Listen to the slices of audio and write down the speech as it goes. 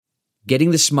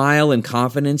Getting the smile and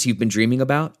confidence you've been dreaming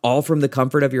about, all from the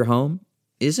comfort of your home,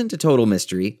 isn't a total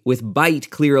mystery with Byte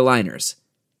clear aligners.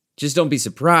 Just don't be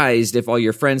surprised if all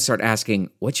your friends start asking,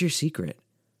 "What's your secret?"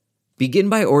 Begin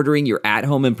by ordering your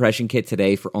at-home impression kit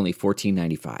today for only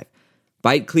 $14.95.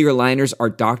 Byte clear aligners are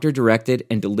doctor-directed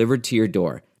and delivered to your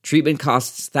door. Treatment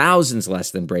costs thousands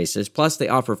less than braces, plus they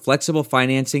offer flexible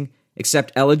financing,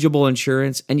 accept eligible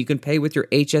insurance, and you can pay with your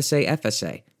HSA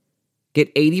FSA. Get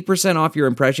 80% off your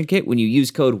impression kit when you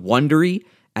use code WONDERY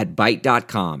at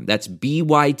Byte.com. That's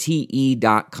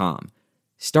BYTE.com.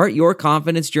 Start your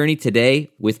confidence journey today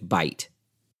with Byte.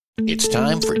 It's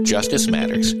time for Justice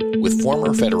Matters with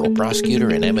former federal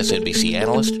prosecutor and MSNBC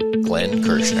analyst Glenn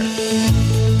Kirshner.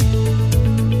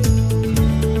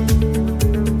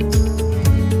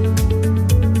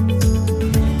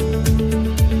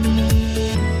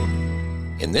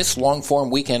 In this long-form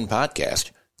weekend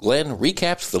podcast, Glenn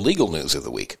recaps the legal news of the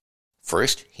week.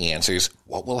 First, he answers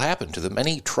what will happen to the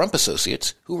many Trump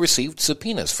associates who received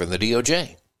subpoenas from the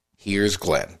DOJ. Here's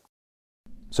Glenn.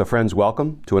 So friends,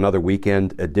 welcome to another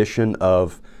weekend edition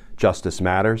of Justice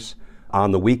Matters.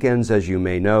 On the weekends, as you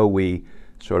may know, we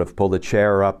sort of pull the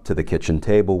chair up to the kitchen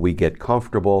table, we get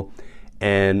comfortable,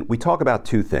 and we talk about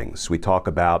two things. We talk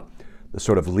about the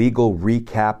sort of legal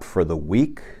recap for the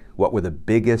week. What were the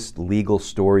biggest legal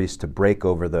stories to break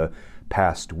over the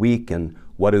past week, and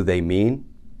what do they mean?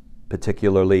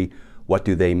 Particularly, what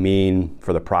do they mean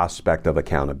for the prospect of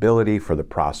accountability, for the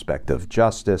prospect of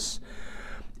justice?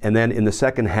 And then in the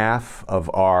second half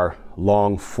of our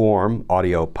long-form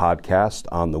audio podcast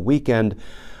on the weekend,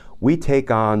 we take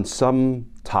on some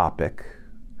topic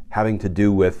having to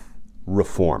do with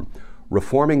reform.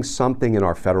 Reforming something in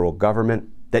our federal government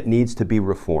that needs to be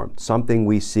reformed, something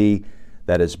we see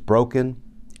that is broken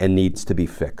and needs to be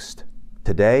fixed.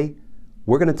 Today,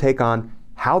 we're going to take on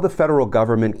how the federal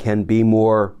government can be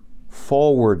more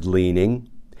forward-leaning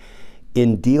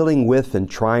in dealing with and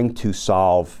trying to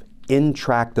solve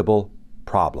intractable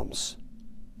problems.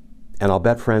 And I'll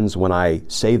bet, friends, when I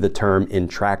say the term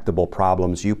intractable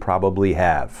problems, you probably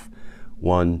have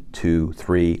 1, 2,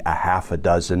 3, a half a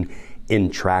dozen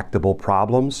intractable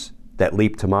problems that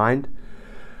leap to mind.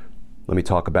 Let me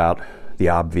talk about the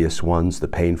obvious ones, the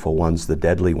painful ones, the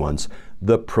deadly ones.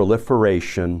 The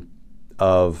proliferation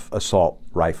of assault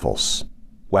rifles,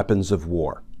 weapons of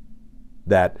war,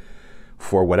 that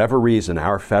for whatever reason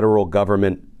our federal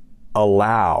government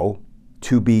allow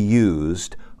to be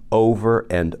used over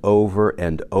and over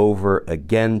and over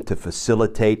again to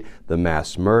facilitate the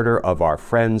mass murder of our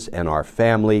friends and our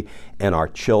family and our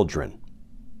children.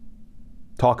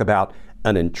 Talk about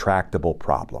an intractable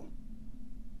problem.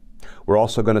 We're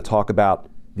also going to talk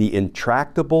about the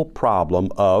intractable problem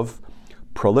of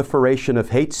proliferation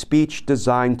of hate speech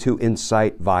designed to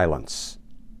incite violence.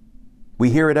 We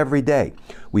hear it every day.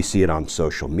 We see it on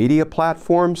social media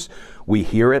platforms. We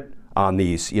hear it on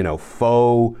these,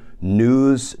 faux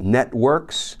news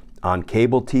networks, on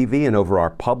cable TV and over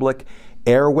our public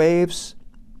airwaves.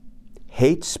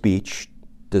 Hate speech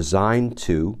designed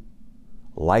to,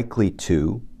 likely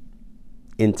to,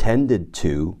 intended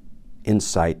to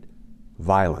incite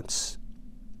violence.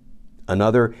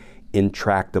 Another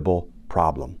intractable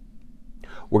problem.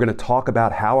 We're going to talk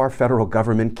about how our federal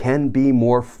government can be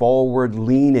more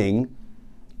forward-leaning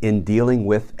in dealing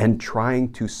with and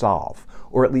trying to solve,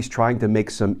 or at least trying to make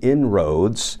some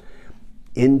inroads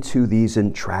into these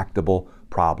intractable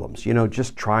problems.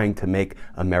 Just trying to make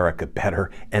America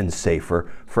better and safer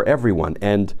for everyone.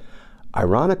 And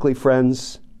ironically,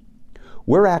 friends,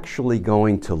 we're actually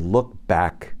going to look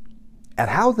back at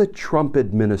how the Trump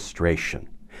administration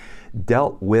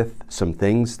dealt with some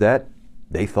things that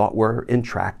they thought were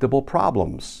intractable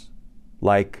problems,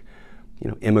 like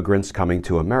immigrants coming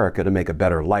to America to make a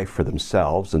better life for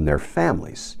themselves and their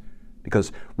families.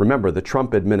 Because remember, the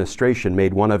Trump administration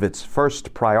made one of its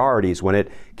first priorities when it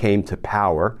came to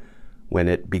power, when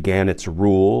it began its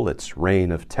rule, its reign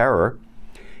of terror,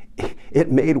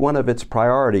 it made one of its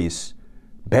priorities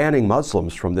banning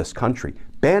Muslims from this country,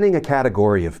 banning a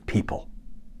category of people,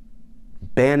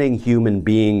 banning human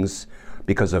beings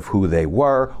because of who they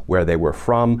were, where they were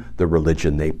from, the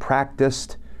religion they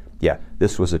practiced. Yeah,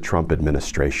 this was a Trump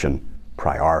administration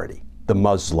priority, the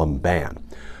Muslim ban.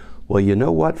 Well, you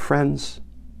know what, friends?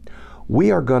 We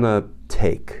are going to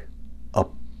take a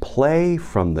play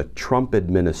from the Trump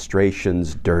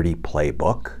administration's dirty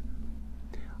playbook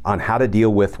on how to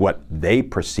deal with what they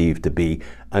perceive to be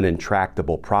an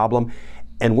intractable problem.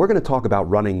 And we're going to talk about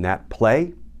running that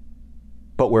play.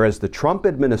 But whereas the Trump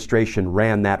administration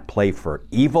ran that play for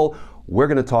evil, we're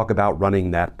going to talk about running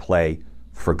that play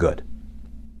for good.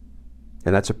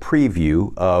 And that's a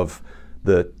preview of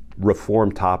the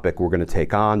reform topic we're going to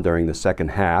take on during the second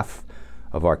half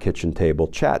of our kitchen table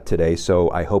chat today,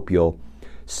 so I hope you'll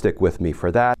stick with me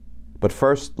for that. But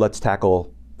first, let's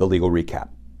tackle the legal recap.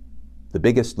 The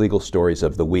biggest legal stories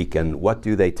of the week, and what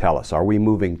do they tell us? Are we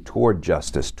moving toward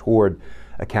justice, toward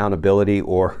accountability,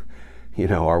 or,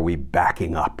 are we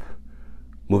backing up,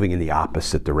 moving in the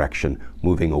opposite direction,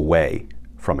 moving away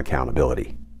from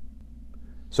accountability?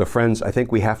 So friends, I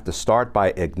think we have to start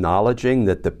by acknowledging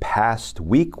that the past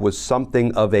week was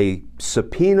something of a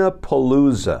subpoena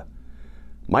palooza.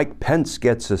 Mike Pence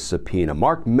gets a subpoena.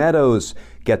 Mark Meadows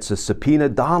gets a subpoena.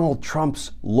 Donald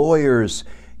Trump's lawyers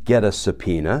get a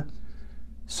subpoena.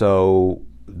 So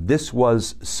this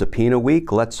was subpoena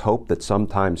week. Let's hope that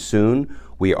sometime soon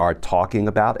we are talking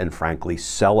about and frankly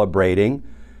celebrating,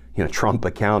 Trump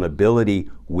Accountability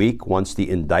Week once the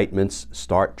indictments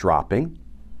start dropping.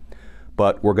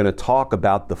 But we're going to talk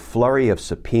about the flurry of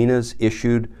subpoenas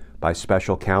issued by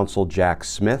Special Counsel Jack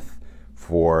Smith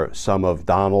for some of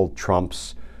Donald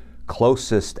Trump's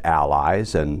closest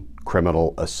allies and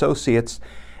criminal associates.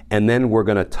 And then we're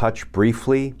going to touch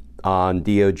briefly on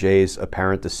DOJ's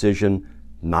apparent decision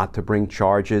not to bring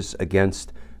charges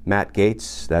against Matt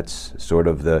Gaetz. That's sort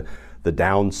of the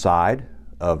downside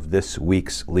of this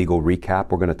week's legal recap.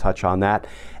 We're going to touch on that.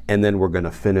 And then we're going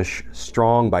to finish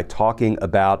strong by talking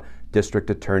about District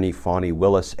Attorney Fani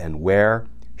Willis and where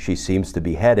she seems to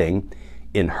be heading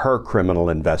in her criminal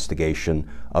investigation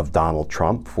of Donald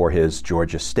Trump for his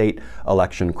Georgia state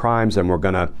election crimes. And we're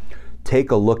going to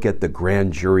take a look at the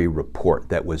grand jury report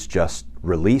that was just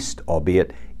released,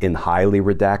 albeit in highly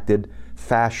redacted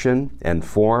fashion and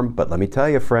form. But let me tell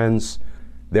you, friends,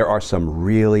 there are some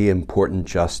really important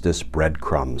justice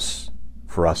breadcrumbs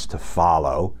for us to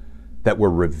follow that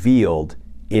were revealed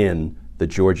in the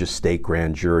Georgia State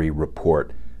Grand Jury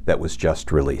report that was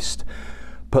just released.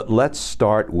 But let's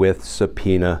start with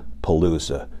subpoena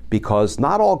palooza, because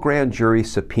not all grand jury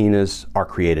subpoenas are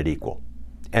created equal.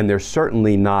 And they're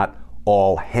certainly not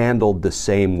all handled the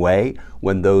same way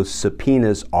when those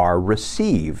subpoenas are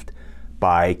received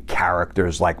by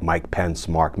characters like Mike Pence,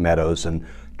 Mark Meadows, and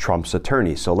Trump's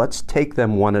attorneys. So let's take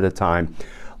them one at a time.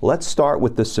 Let's start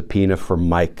with the subpoena for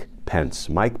Mike Pence.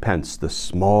 Mike Pence, the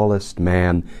smallest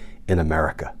man in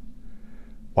America.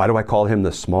 Why do I call him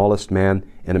the smallest man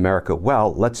in America?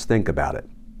 Well, let's think about it.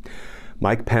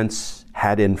 Mike Pence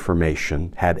had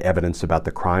information, had evidence about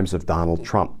the crimes of Donald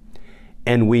Trump.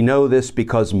 And we know this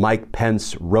because Mike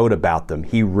Pence wrote about them.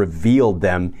 He revealed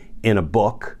them in a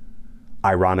book,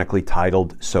 ironically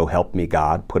titled, So Help Me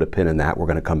God. Put a pin in that. We're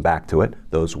going to come back to it.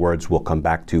 Those words will come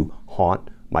back to haunt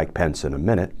Mike Pence in a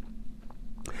minute.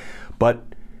 But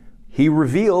he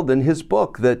revealed in his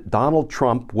book that Donald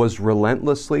Trump was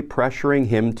relentlessly pressuring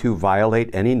him to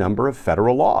violate any number of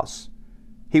federal laws.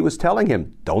 He was telling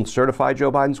him, don't certify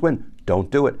Joe Biden's win.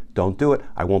 Don't do it. Don't do it.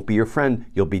 I won't be your friend.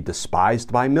 You'll be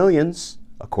despised by millions,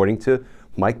 according to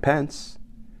Mike Pence.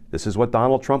 This is what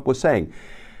Donald Trump was saying.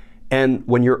 And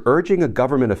when you're urging a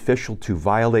government official to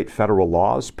violate federal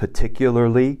laws,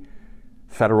 particularly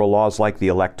federal laws like the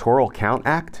Electoral Count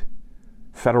Act,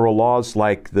 federal laws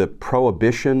like the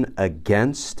prohibition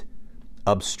against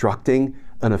obstructing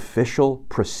an official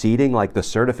proceeding like the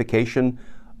certification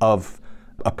of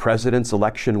a president's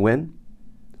election win,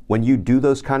 when you do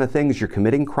those kind of things, you're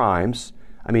committing crimes.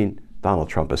 I mean, Donald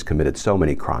Trump has committed so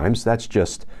many crimes. That's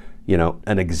just,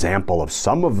 an example of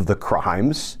some of the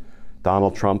crimes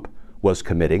Donald Trump was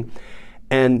committing.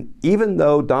 And even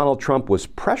though Donald Trump was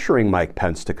pressuring Mike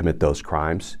Pence to commit those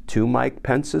crimes, to Mike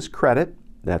Pence's credit,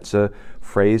 that's a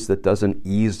phrase that doesn't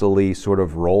easily sort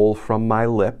of roll from my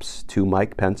lips, to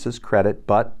Mike Pence's credit,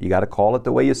 but you got to call it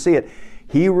the way you see it.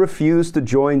 He refused to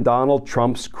join Donald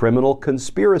Trump's criminal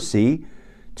conspiracy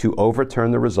to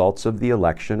overturn the results of the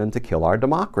election and to kill our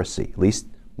democracy. At least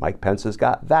Mike Pence has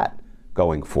got that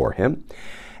going for him.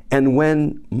 And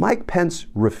when Mike Pence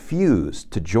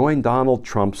refused to join Donald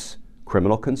Trump's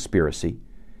criminal conspiracy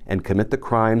and commit the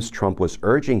crimes Trump was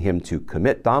urging him to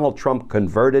commit, Donald Trump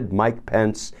converted Mike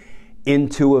Pence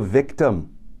into a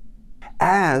victim.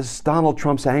 As Donald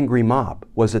Trump's angry mob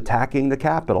was attacking the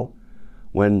Capitol,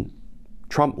 when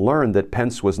Trump learned that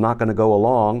Pence was not going to go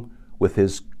along with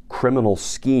his criminal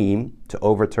scheme to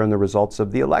overturn the results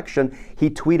of the election, he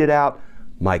tweeted out,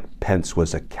 Mike Pence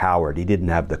was a coward. He didn't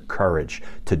have the courage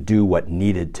to do what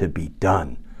needed to be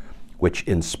done, which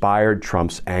inspired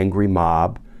Trump's angry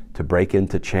mob to break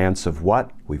into chants of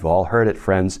what? We've all heard it,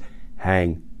 friends.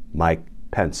 Hang Mike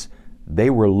Pence. They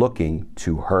were looking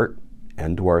to hurt,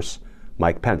 and worse,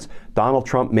 Mike Pence. Donald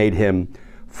Trump made him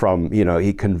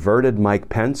he converted Mike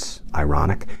Pence,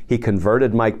 ironic, he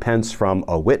converted Mike Pence from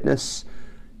a witness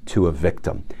to a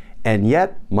victim. And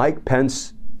yet, Mike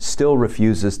Pence still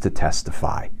refuses to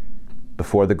testify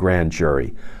before the grand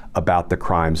jury about the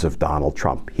crimes of Donald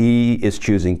Trump. He is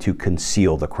choosing to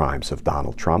conceal the crimes of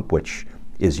Donald Trump, which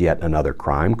is yet another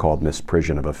crime called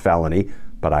misprision of a felony,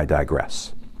 but I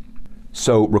digress.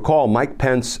 So recall, Mike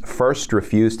Pence first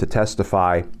refused to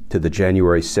testify to the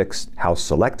January 6th House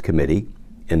Select Committee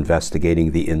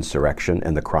investigating the insurrection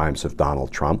and the crimes of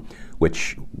Donald Trump,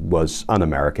 which was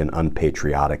un-American,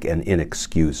 unpatriotic, and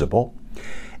inexcusable.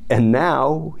 And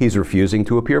now he's refusing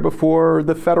to appear before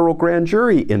the federal grand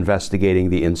jury investigating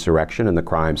the insurrection and the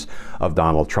crimes of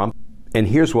Donald Trump. And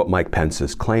here's what Mike Pence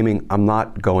is claiming. I'm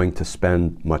not going to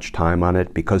spend much time on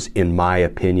it because, in my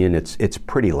opinion, it's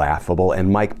pretty laughable. And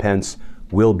Mike Pence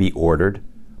will be ordered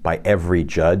by every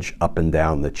judge up and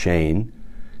down the chain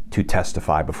to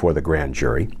testify before the grand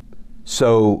jury.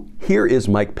 So here is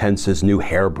Mike Pence's new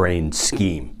harebrained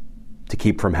scheme to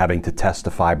keep from having to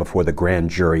testify before the grand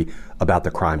jury about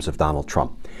the crimes of Donald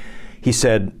Trump. He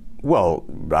said, well,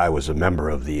 I was a member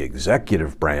of the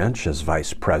executive branch as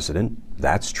vice president.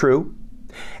 That's true.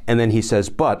 And then he says,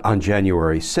 but on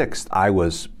January 6th, I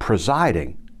was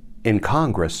presiding in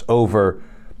Congress over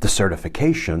the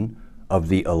certification of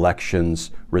the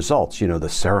election's results, the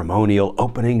ceremonial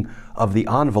opening of the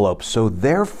envelope. So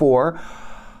therefore,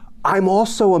 I'm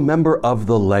also a member of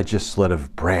the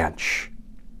legislative branch.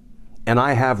 And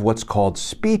I have what's called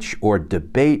speech or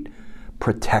debate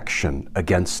protection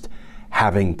against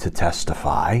having to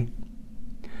testify.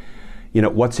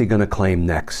 What's he going to claim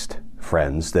next,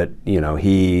 friends? That,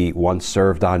 he once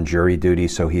served on jury duty,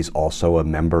 so he's also a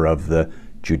member of the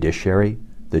judiciary,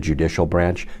 the judicial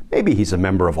branch. Maybe he's a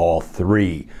member of all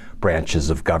three branches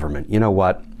of government. You know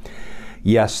what?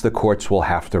 Yes, the courts will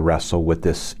have to wrestle with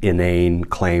this inane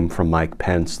claim from Mike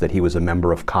Pence that he was a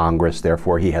member of Congress,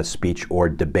 therefore he has speech or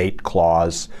debate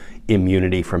clause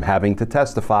immunity from having to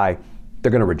testify.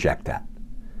 They're going to reject that.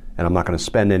 And I'm not going to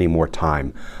spend any more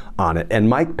time on it. And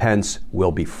Mike Pence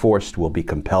will be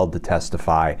compelled to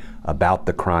testify about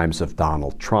the crimes of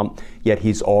Donald Trump, yet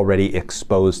he's already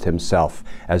exposed himself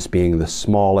as being the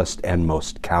smallest and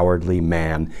most cowardly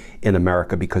man in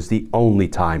America, because the only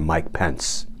time Mike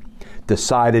Pence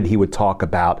decided he would talk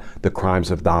about the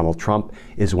crimes of Donald Trump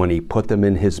is when he put them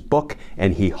in his book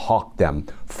and he hawked them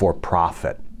for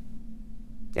profit.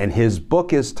 And his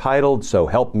book is titled, So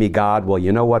Help Me God. Well,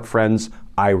 you know what, friends?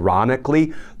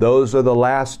 Ironically, those are the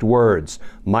last words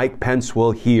Mike Pence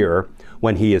will hear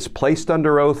when he is placed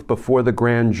under oath before the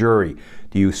grand jury.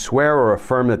 Do you swear or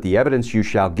affirm that the evidence you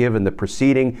shall give in the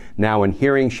proceeding, now in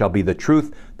hearing, shall be the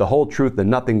truth, the whole truth, and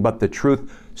nothing but the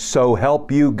truth? So help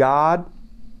you God?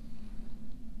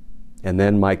 And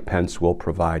then Mike Pence will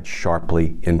provide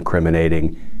sharply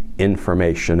incriminating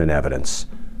information and evidence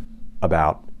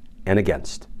about and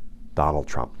against Donald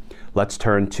Trump. Let's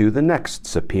turn to the next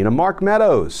subpoena. Mark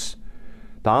Meadows,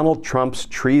 Donald Trump's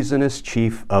treasonous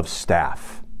chief of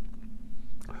staff.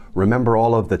 Remember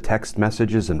all of the text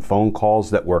messages and phone calls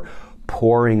that were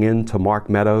pouring into Mark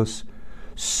Meadows?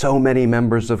 So many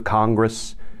members of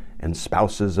Congress and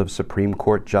spouses of Supreme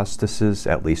Court justices,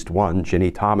 at least one,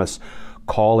 Ginny Thomas,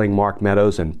 calling Mark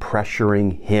Meadows and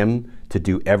pressuring him to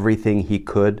do everything he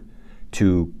could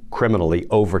to criminally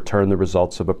overturn the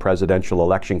results of a presidential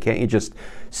election. Can't you just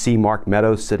see Mark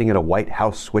Meadows sitting at a White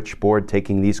House switchboard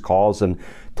taking these calls and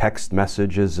text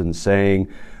messages and saying,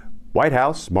 White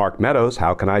House, Mark Meadows,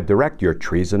 how can I direct your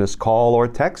treasonous call or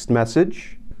text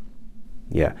message?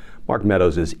 Yeah, Mark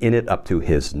Meadows is in it up to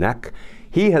his neck.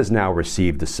 He has now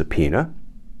received a subpoena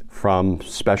from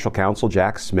special counsel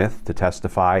Jack Smith to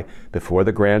testify before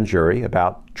the grand jury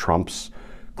about Trump's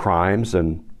crimes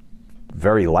and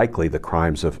very likely the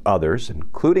crimes of others,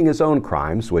 including his own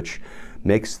crimes, which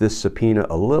makes this subpoena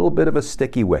a little bit of a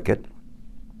sticky wicket.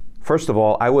 First of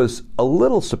all, I was a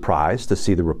little surprised to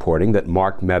see the reporting that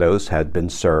Mark Meadows had been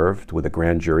served with a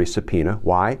grand jury subpoena.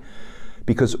 Why?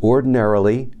 Because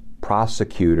ordinarily,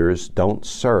 prosecutors don't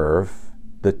serve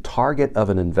the target of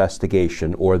an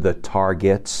investigation, or the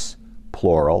targets,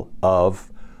 plural,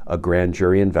 of a grand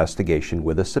jury investigation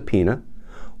with a subpoena.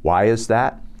 Why is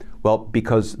that? Well,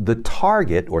 because the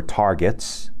target or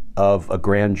targets of a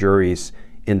grand jury's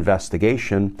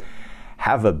investigation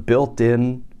have a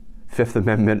built-in Fifth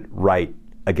Amendment right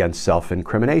against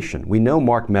self-incrimination. We know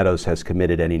Mark Meadows has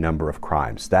committed any number of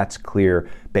crimes. That's clear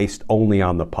based only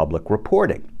on the public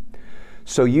reporting.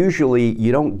 So usually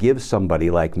you don't give somebody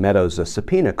like Meadows a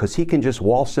subpoena because he can just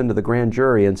waltz into the grand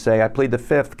jury and say, I plead the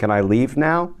fifth, can I leave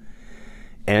now?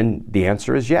 And the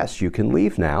answer is yes, you can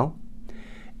leave now.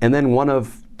 And then one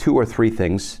of two or three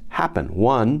things happen.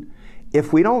 One,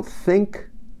 if we don't think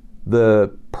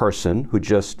the person who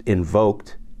just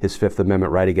invoked his Fifth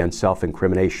Amendment right against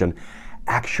self-incrimination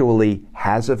actually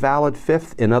has a valid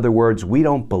fifth, in other words, we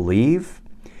don't believe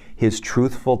his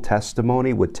truthful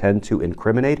testimony would tend to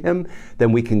incriminate him,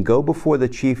 then we can go before the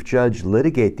chief judge,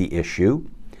 litigate the issue,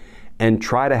 and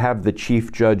try to have the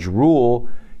chief judge rule,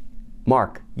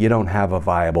 Mark, you don't have a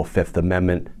viable Fifth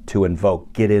Amendment to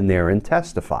invoke. Get in there and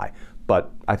testify.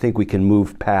 But I think we can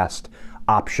move past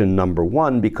option number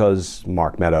one because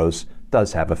Mark Meadows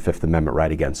does have a Fifth Amendment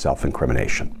right against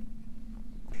self-incrimination.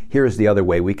 Here's the other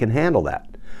way we can handle that.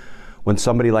 When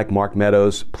somebody like Mark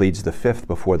Meadows pleads the fifth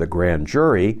before the grand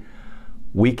jury,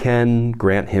 we can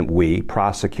grant him, we,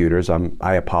 prosecutors,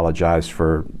 I apologize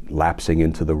for lapsing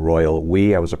into the royal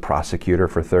we. I was a prosecutor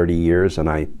for 30 years and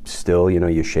I still,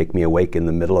 you shake me awake in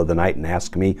the middle of the night and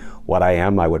ask me what I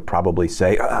am, I would probably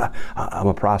say, I'm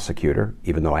a prosecutor,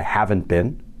 even though I haven't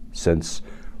been since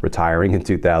retiring in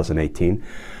 2018.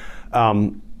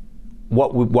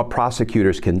 What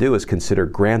prosecutors can do is consider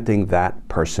granting that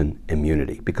person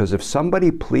immunity. Because if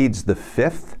somebody pleads the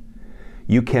fifth,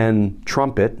 you can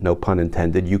trump it, no pun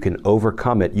intended, you can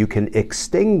overcome it, you can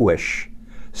extinguish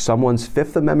someone's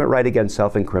Fifth Amendment right against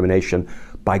self-incrimination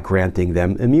by granting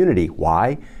them immunity.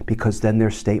 Why? Because then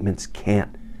their statements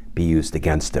can't be used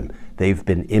against them. They've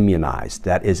been immunized.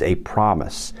 That is a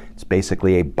promise. It's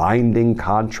basically a binding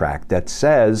contract that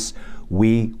says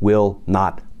we will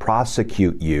not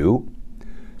prosecute you,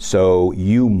 so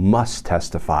you must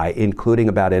testify, including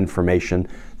about information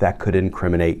that could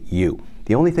incriminate you.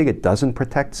 The only thing it doesn't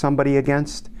protect somebody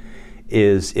against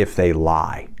is if they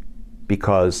lie,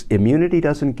 because immunity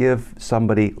doesn't give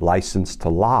somebody license to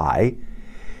lie.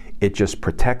 It just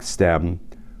protects them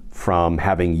from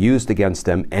having used against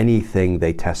them anything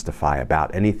they testify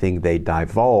about, anything they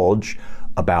divulge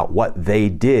about what they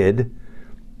did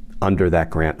under that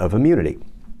grant of immunity.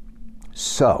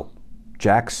 So,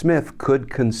 Jack Smith could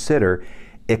consider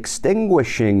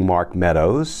extinguishing Mark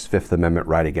Meadows' Fifth Amendment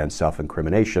right against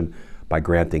self-incrimination by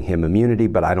granting him immunity,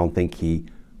 but I don't think he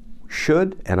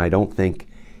should, and I don't think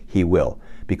he will,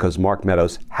 because Mark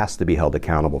Meadows has to be held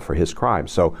accountable for his crime.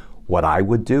 So what I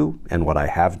would do, and what I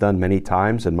have done many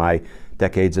times in my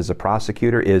decades as a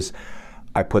prosecutor, is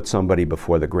I put somebody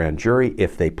before the grand jury.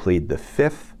 If they plead the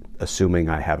fifth, assuming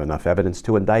I have enough evidence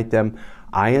to indict them,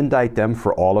 I indict them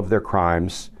for all of their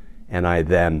crimes, and I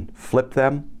then flip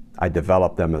them. I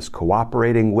develop them as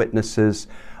cooperating witnesses.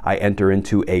 I enter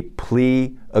into a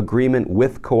plea agreement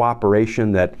with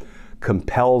cooperation that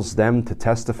compels them to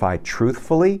testify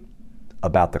truthfully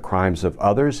about the crimes of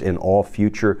others in all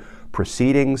future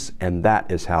proceedings, and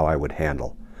that is how I would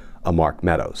handle a Mark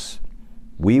Meadows.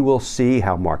 We will see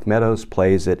how Mark Meadows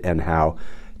plays it and how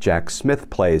Jack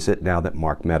Smith plays it now that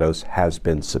Mark Meadows has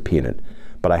been subpoenaed.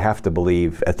 But I have to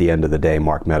believe at the end of the day,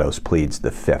 Mark Meadows pleads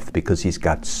the fifth because he's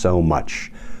got so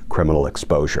much criminal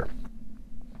exposure.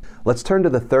 Let's turn to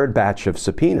the third batch of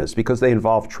subpoenas because they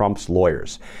involve Trump's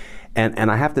lawyers.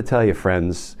 And I have to tell you,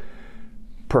 friends,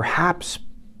 perhaps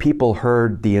people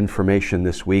heard the information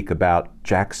this week about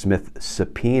Jack Smith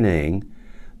subpoenaing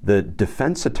the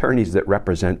defense attorneys that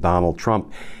represent Donald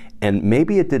Trump, and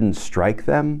maybe it didn't strike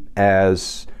them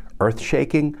as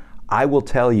earth-shaking. I will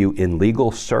tell you, in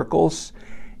legal circles,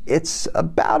 it's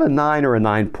about a 9 or a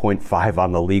 9.5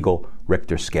 on the legal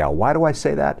Richter scale. Why do I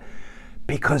say that?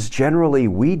 Because generally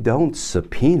we don't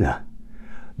subpoena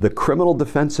the criminal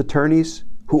defense attorneys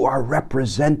who are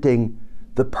representing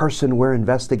the person we're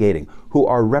investigating, who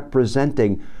are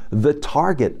representing the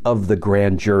target of the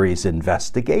grand jury's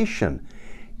investigation.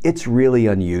 It's really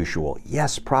unusual.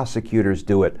 Yes, prosecutors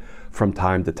do it from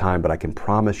time to time, but I can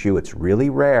promise you it's really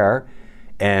rare,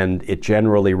 and it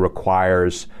generally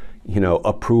requires,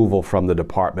 approval from the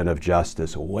Department of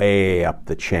Justice way up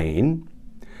the chain.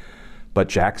 But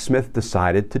Jack Smith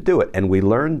decided to do it, and we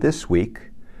learned this week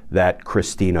that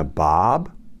Christina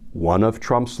Bobb, one of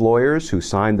Trump's lawyers who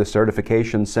signed the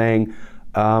certification saying,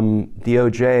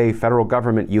 DOJ, federal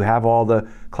government, you have all the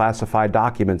classified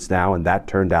documents now, and that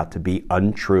turned out to be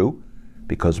untrue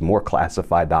because more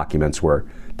classified documents were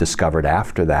discovered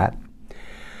after that.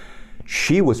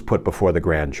 She was put before the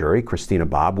grand jury, Christina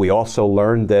Bobb. We also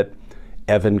learned that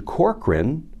Evan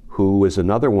Corcoran, who is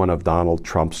another one of Donald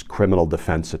Trump's criminal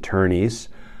defense attorneys,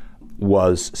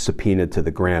 was subpoenaed to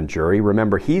the grand jury.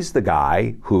 Remember, he's the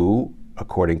guy who,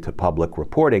 according to public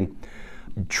reporting,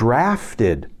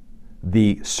 drafted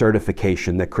the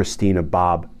certification that Christina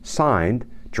Bobb signed,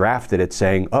 drafted it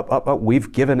saying,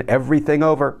 we've given everything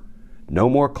over. No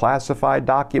more classified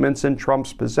documents in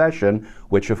Trump's possession,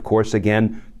 which of course,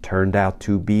 again, turned out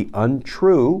to be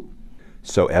untrue.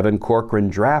 So Evan Corcoran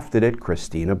drafted it,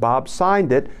 Christina Bobb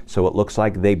signed it, so it looks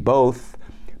like they both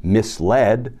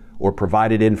misled or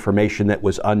provided information that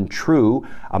was untrue.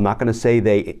 I'm not going to say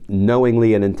they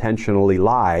knowingly and intentionally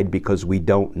lied because we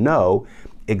don't know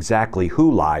exactly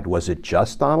who lied. Was it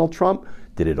just Donald Trump?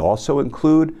 Did it also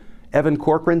include Evan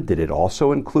Corcoran? Did it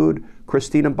also include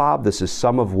Christine and Bob? This is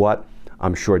some of what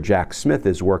I'm sure Jack Smith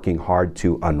is working hard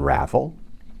to unravel.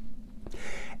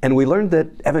 And we learned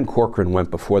that Evan Corcoran went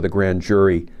before the grand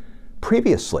jury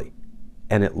previously.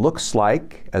 And it looks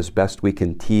like, as best we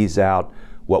can tease out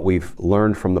what we've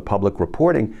learned from the public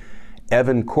reporting,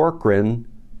 Evan Corcoran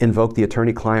invoked the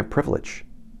attorney-client privilege,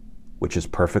 which is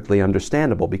perfectly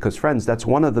understandable because, friends, that's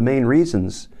one of the main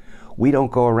reasons we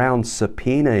don't go around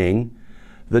subpoenaing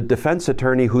the defense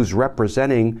attorney who's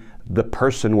representing the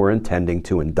person we're intending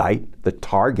to indict, the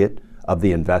target of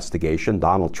the investigation,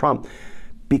 Donald Trump,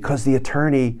 because the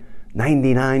attorney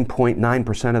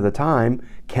 99.9% of the time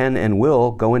can and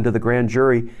will go into the grand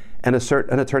jury and assert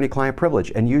an attorney-client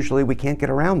privilege. And usually we can't get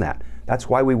around that. That's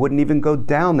why we wouldn't even go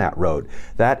down that road.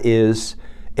 That is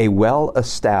a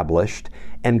well-established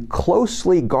and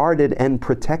closely guarded and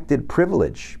protected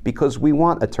privilege because we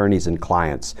want attorneys and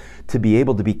clients to be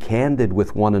able to be candid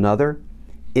with one another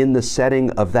in the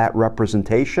setting of that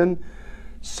representation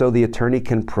so the attorney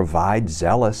can provide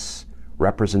zealous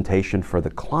representation for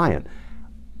the client.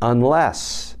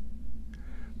 Unless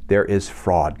there is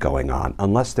fraud going on,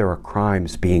 unless there are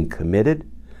crimes being committed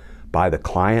by the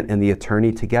client and the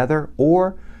attorney together,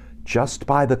 or just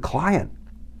by the client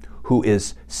who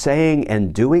is saying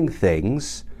and doing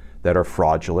things that are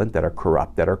fraudulent, that are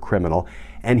corrupt, that are criminal,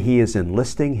 and he is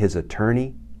enlisting his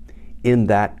attorney in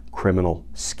that criminal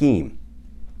scheme.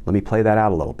 Let me play that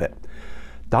out a little bit.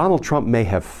 Donald Trump may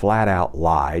have flat out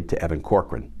lied to Evan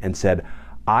Corcoran and said,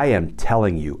 I am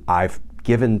telling you, I've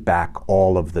given back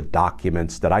all of the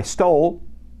documents that I stole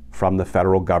from the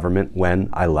federal government when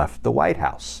I left the White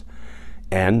House.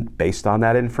 And based on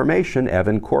that information,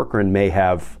 Evan Corcoran may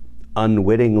have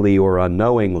unwittingly or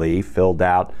unknowingly filled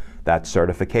out that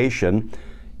certification,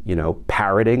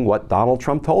 parroting what Donald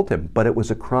Trump told him. But it was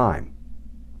a crime.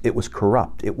 It was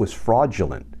corrupt. It was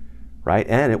fraudulent, right?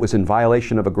 And it was in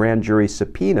violation of a grand jury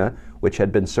subpoena, which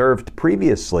had been served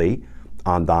previously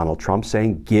on Donald Trump,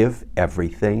 saying, give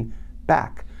everything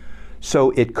back.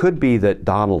 So it could be that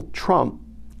Donald Trump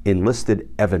enlisted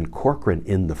Evan Corcoran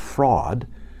in the fraud,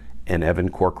 and Evan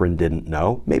Corcoran didn't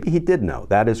know. Maybe he did know.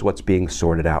 That is what's being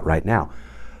sorted out right now.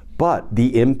 But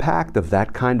the impact of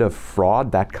that kind of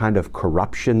fraud, that kind of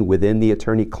corruption within the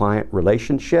attorney-client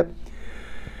relationship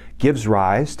gives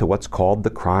rise to what's called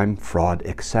the crime-fraud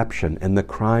exception. And the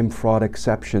crime-fraud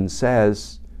exception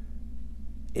says,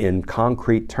 in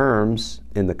concrete terms,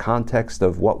 in the context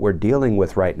of what we're dealing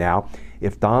with right now,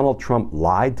 if Donald Trump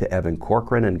lied to Evan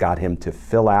Corcoran and got him to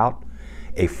fill out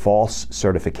a false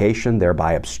certification,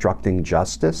 thereby obstructing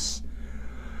justice,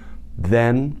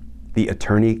 then the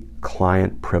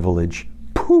attorney-client privilege,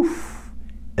 poof,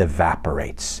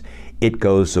 evaporates. It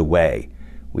goes away.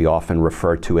 We often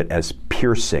refer to it as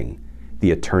piercing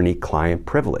the attorney-client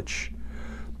privilege,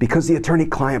 because the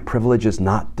attorney-client privilege is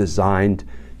not designed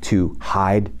to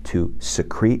hide, to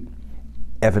secrete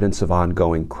evidence of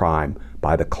ongoing crime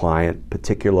by the client,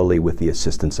 particularly with the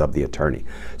assistance of the attorney.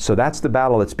 So that's the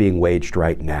battle that's being waged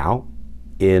right now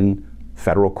in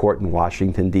federal court in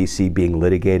Washington, D.C., being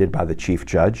litigated by the Chief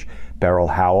Judge, Beryl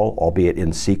Howell, albeit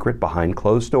in secret behind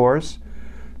closed doors.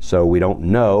 So we don't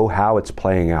know how it's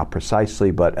playing out precisely,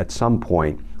 but at some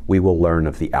point we will learn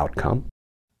of the outcome.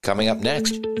 Coming up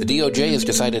next, the DOJ has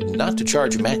decided not to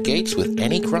charge Matt Gaetz with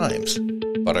any crimes.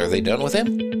 But are they done with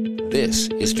him? This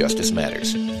is Justice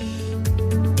Matters.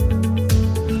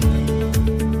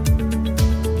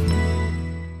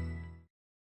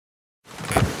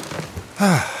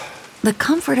 The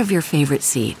comfort of your favorite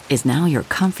seat is now your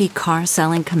comfy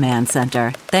car-selling command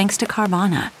center, thanks to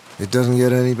Carvana. It doesn't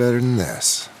get any better than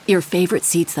this. Your favorite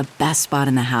seat's the best spot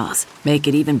in the house. Make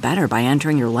it even better by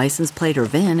entering your license plate or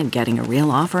VIN and getting a real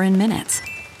offer in minutes.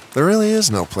 There really is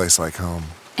no place like home.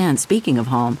 And speaking of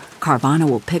home, Carvana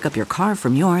will pick up your car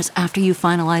from yours after you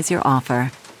finalize your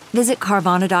offer. Visit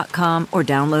Carvana.com or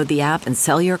download the app and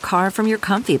sell your car from your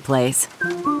comfy place.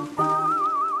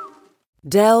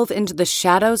 Delve into the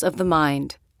shadows of the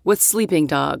mind with Sleeping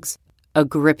Dogs, a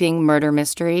gripping murder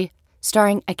mystery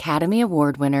starring Academy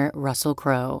Award winner Russell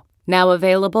Crowe. Now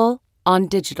available on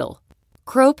digital.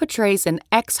 Crowe portrays an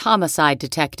ex-homicide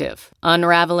detective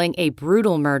unraveling a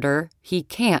brutal murder he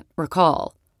can't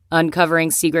recall. Uncovering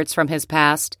secrets from his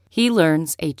past, he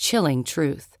learns a chilling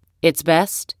truth. It's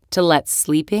best to let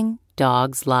sleeping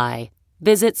dogs lie.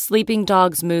 Visit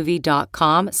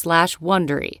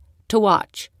sleepingdogsmovie.com/Wondery to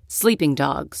watch Sleeping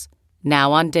Dogs,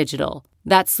 now on digital.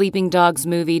 That's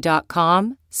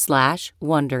sleepingdogsmovie.com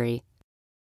Palooza.com/Wondery.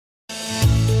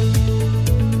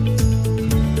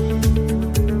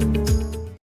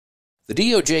 The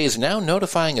DOJ is now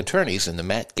notifying attorneys in the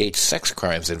Matt Gaetz sex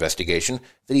crimes investigation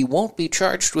that he won't be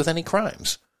charged with any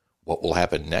crimes. What will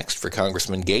happen next for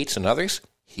Congressman Gaetz and others?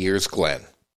 Here's Glenn.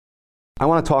 I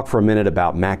want to talk for a minute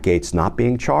about Matt Gaetz not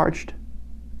being charged,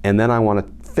 and then I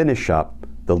want to finish up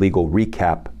the legal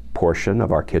recap portion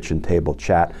of our kitchen table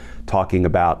chat talking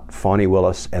about Fani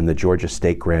Willis and the Georgia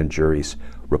State Grand Jury's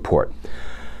report.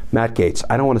 Matt Gaetz,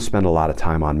 I don't want to spend a lot of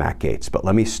time on Matt Gaetz, but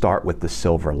let me start with the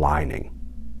silver lining.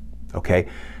 Okay?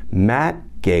 Matt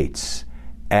Gaetz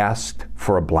asked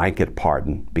for a blanket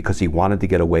pardon because he wanted to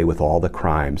get away with all the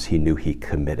crimes he knew he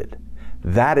committed.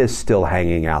 That is still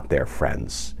hanging out there,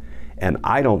 friends. And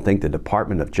I don't think the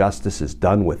Department of Justice is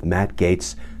done with Matt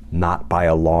Gaetz, not by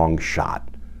a long shot.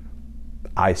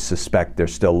 I suspect they're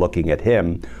still looking at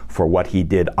him for what he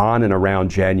did on and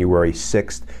around January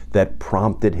 6th that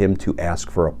prompted him to ask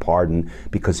for a pardon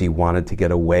because he wanted to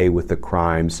get away with the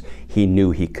crimes he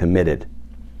knew he committed.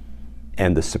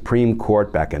 And the Supreme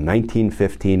Court back in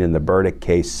 1915 in the Burdick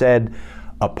case said,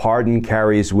 a pardon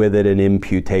carries with it an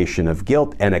imputation of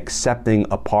guilt, and accepting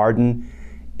a pardon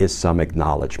is some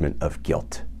acknowledgement of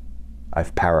guilt.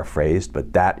 I've paraphrased,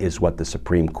 but that is what the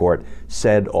Supreme Court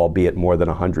said, albeit more than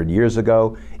 100 years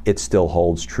ago. It still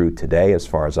holds true today as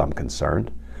far as I'm concerned.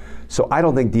 So I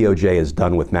don't think DOJ is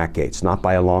done with Matt Gaetz, not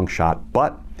by a long shot,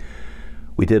 but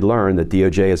we did learn that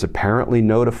DOJ is apparently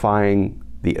notifying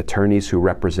the attorneys who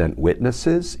represent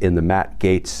witnesses in the Matt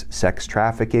Gaetz sex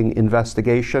trafficking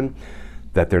investigation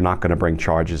that they're not going to bring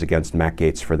charges against Matt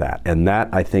Gaetz for that. And that,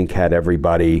 I think, had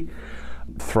everybody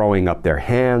throwing up their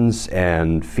hands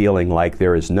and feeling like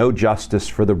there is no justice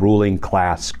for the ruling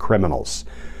class criminals.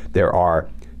 There are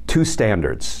two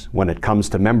standards when it comes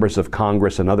to members of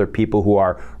Congress and other people who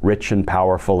are rich and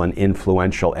powerful and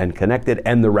influential and connected,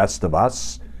 and the rest of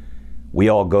us. We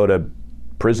all go to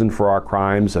prison for our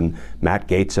crimes, and Matt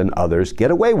Gaetz and others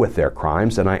get away with their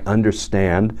crimes, and I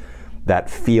understand that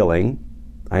feeling.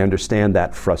 I understand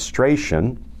that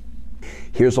frustration.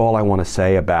 Here's all I want to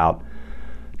say about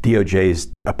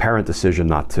DOJ's apparent decision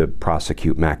not to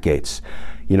prosecute Matt Gaetz.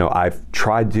 You know, I've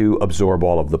tried to absorb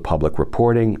all of the public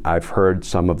reporting. I've heard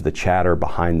some of the chatter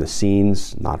behind the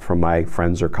scenes, not from my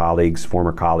friends or colleagues,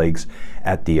 former colleagues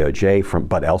at DOJ,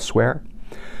 but elsewhere,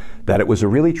 that it was a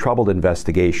really troubled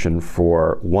investigation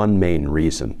for one main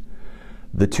reason.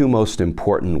 The two most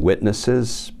important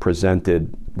witnesses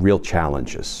presented real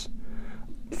challenges.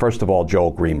 First of all, Joel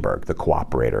Greenberg, the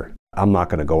cooperator. I'm not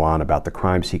going to go on about the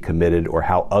crimes he committed or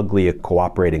how ugly a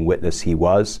cooperating witness he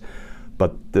was,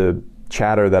 but the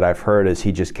chatter that I've heard is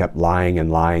he just kept lying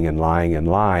and lying and lying and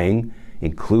lying,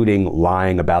 including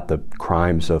lying about the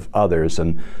crimes of others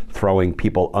and throwing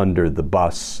people under the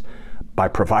bus by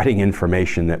providing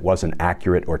information that wasn't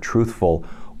accurate or truthful,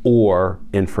 or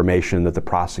information that the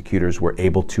prosecutors were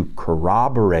able to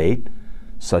corroborate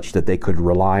such that they could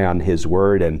rely on his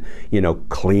word and,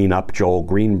 clean up Joel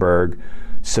Greenberg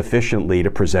sufficiently to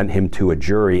present him to a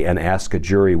jury and ask a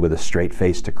jury with a straight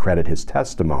face to credit his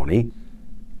testimony.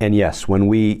 And yes, when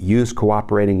we use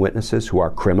cooperating witnesses who are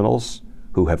criminals,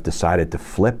 who have decided to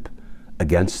flip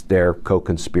against their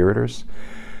co-conspirators,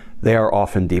 they are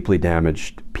often deeply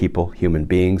damaged people, human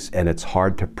beings, and it's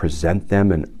hard to present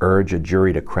them and urge a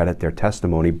jury to credit their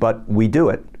testimony, but we do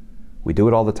it. We do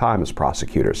it all the time as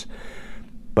prosecutors.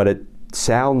 But it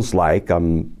sounds like,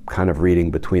 I'm kind of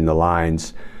reading between the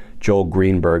lines, Joel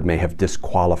Greenberg may have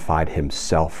disqualified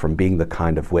himself from being the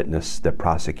kind of witness that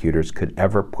prosecutors could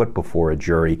ever put before a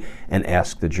jury and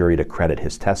ask the jury to credit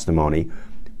his testimony,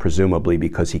 presumably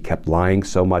because he kept lying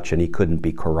so much and he couldn't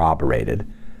be corroborated,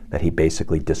 that he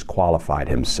basically disqualified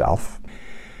himself.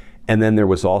 And then there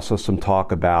was also some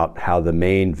talk about how the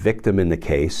main victim in the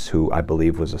case, who I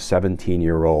believe was a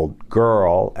 17-year-old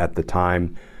girl at the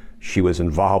time she was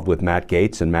involved with Matt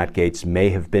Gaetz, and Matt Gaetz may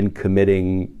have been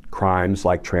committing crimes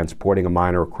like transporting a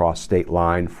minor across state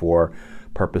line for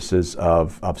purposes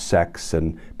of sex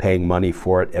and paying money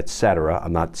for it, etc.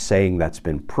 I'm not saying that's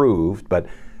been proved, but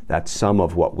that's some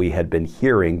of what we had been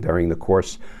hearing during the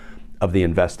course of the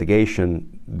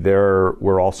investigation. There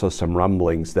were also some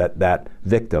rumblings that that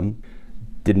victim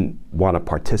didn't want to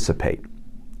participate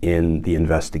in the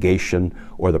investigation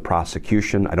or the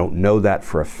prosecution. I don't know that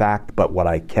for a fact, but what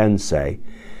I can say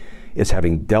is,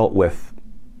 having dealt with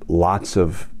lots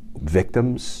of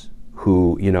victims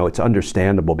who, it's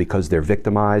understandable because they're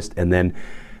victimized and then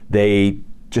they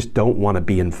just don't want to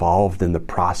be involved in the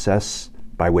process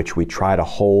by which we try to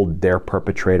hold their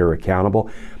perpetrator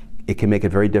accountable. It can make it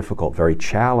very difficult, very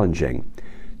challenging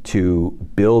to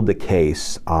build a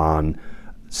case on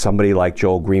somebody like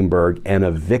Joel Greenberg and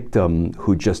a victim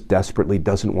who just desperately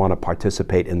doesn't want to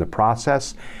participate in the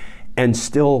process and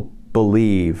still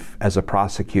believe as a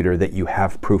prosecutor that you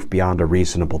have proof beyond a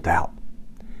reasonable doubt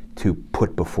to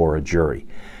put before a jury.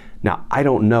 Now, I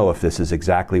don't know if this is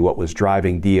exactly what was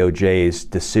driving DOJ's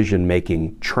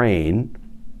decision-making train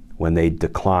when they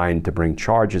declined to bring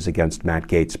charges against Matt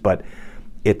Gaetz, but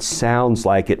it sounds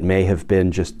like it may have been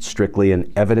just strictly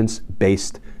an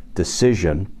evidence-based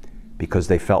decision because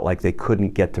they felt like they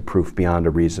couldn't get to proof beyond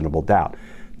a reasonable doubt.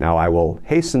 Now, I will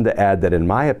hasten to add that in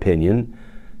my opinion,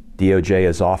 DOJ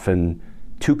is often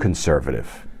too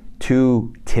conservative,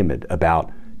 too timid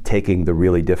about taking the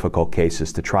really difficult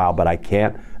cases to trial, but I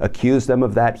can't accuse them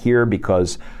of that here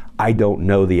because I don't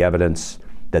know the evidence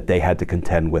that they had to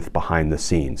contend with behind the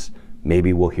scenes.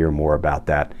 Maybe we'll hear more about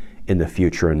that in the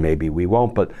future and maybe we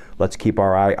won't, but let's keep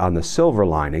our eye on the silver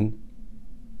lining.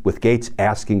 With Gaetz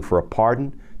asking for a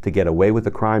pardon to get away with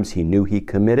the crimes he knew he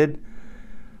committed,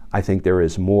 I think there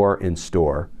is more in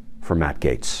store for Matt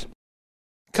Gaetz.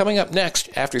 Coming up next,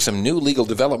 after some new legal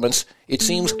developments, it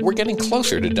seems we're getting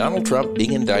closer to Donald Trump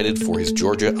being indicted for his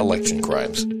Georgia election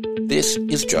crimes. This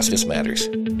is Justice Matters.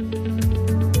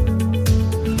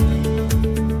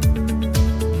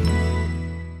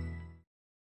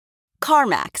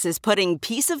 CarMax is putting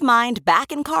peace of mind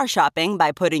back in car shopping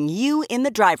by putting you in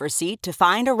the driver's seat to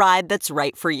find a ride that's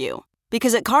right for you.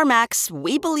 Because at CarMax,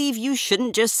 we believe you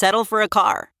shouldn't just settle for a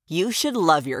car. You should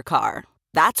love your car.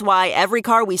 That's why every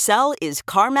car we sell is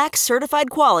CarMax certified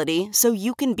quality, so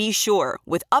you can be sure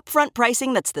with upfront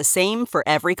pricing that's the same for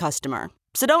every customer.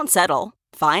 So don't settle.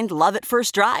 Find love at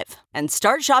first drive and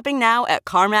start shopping now at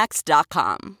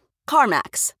CarMax.com.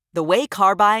 CarMax, the way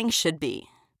car buying should be.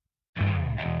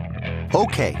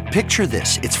 Okay, picture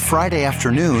this. It's Friday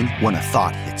afternoon when a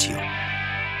thought hits you.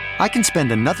 I can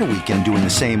spend another weekend doing the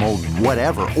same old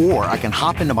whatever, or I can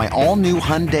hop into my all-new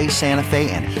Hyundai Santa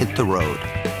Fe and hit the road.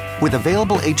 With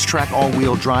available H-Track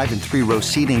all-wheel drive and 3-row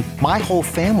seating, my whole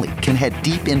family can head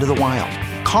deep into the wild.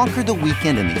 Conquer the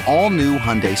weekend in the all-new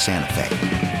Hyundai Santa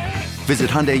Fe.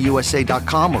 Visit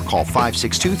HyundaiUSA.com or call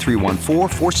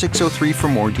 562-314-4603 for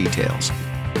more details.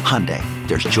 Hyundai,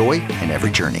 there's joy in every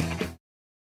journey.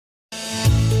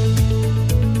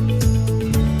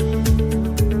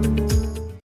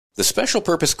 The special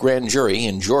purpose grand jury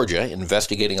in Georgia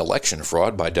investigating election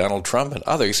fraud by Donald Trump and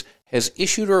others has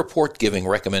issued a report giving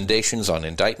recommendations on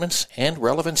indictments and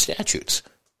relevant statutes.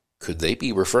 Could they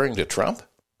be referring to Trump?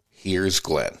 Here's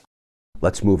Glenn.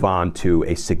 Let's move on to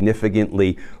a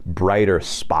significantly brighter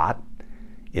spot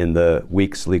in the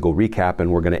week's legal recap,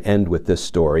 and we're going to end with this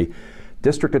story.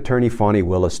 District Attorney Fani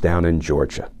Willis down in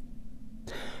Georgia.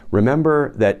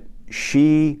 Remember that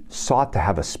she sought to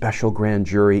have a special grand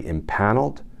jury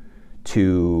impaneled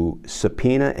to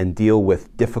subpoena and deal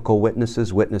with difficult witnesses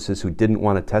who didn't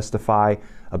want to testify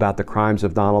about the crimes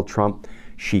of Donald Trump.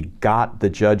 She got the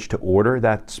judge to order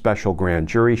that special grand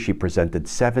jury. She presented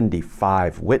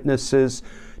 75 witnesses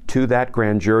to that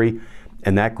grand jury,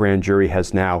 and that grand jury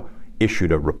has now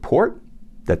issued a report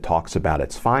that talks about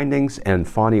its findings, and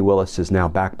Fani Willis is now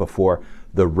back before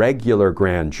the regular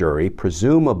grand jury,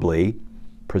 presumably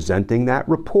presenting that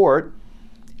report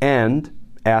and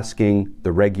asking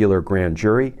the regular grand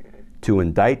jury to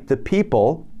indict the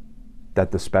people that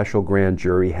the special grand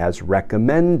jury has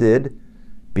recommended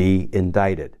be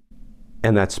indicted.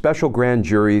 And that special grand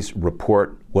jury's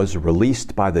report was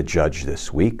released by the judge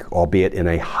this week, albeit in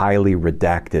a highly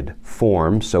redacted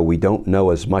form, so we don't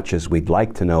know as much as we'd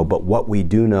like to know, but what we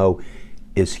do know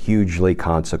is hugely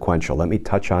consequential. Let me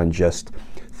touch on just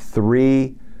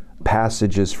 3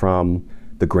 passages from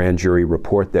the grand jury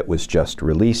report that was just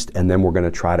released, and then we're going to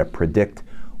try to predict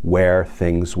where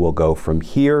things will go from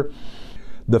here.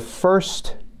 The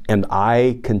first, and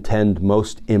I contend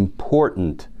most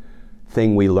important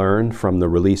thing we learned from the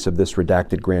release of this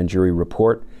redacted grand jury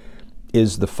report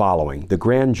is the following. The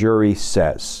grand jury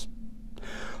says,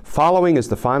 "Following is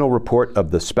the final report of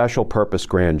the special purpose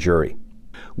grand jury.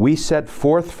 We set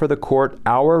forth for the court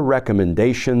our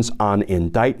recommendations on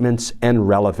indictments and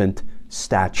relevant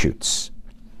statutes."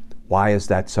 Why is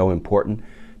that so important?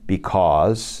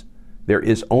 Because there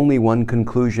is only one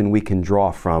conclusion we can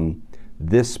draw from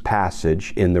this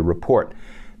passage in the report.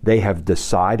 They have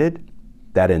decided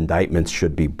that indictments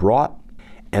should be brought,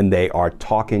 and they are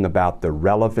talking about the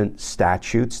relevant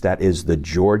statutes, that is, the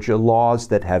Georgia laws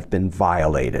that have been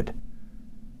violated.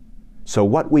 So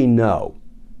what we know,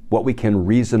 what we can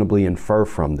reasonably infer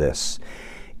from this,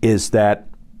 is that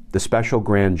the special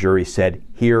grand jury said,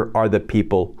 here are the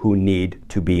people who need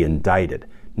to be indicted.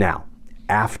 Now,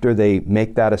 after they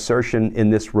make that assertion in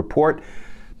this report,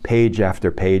 page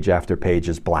after page after page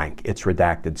is blank. It's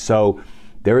redacted. So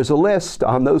there is a list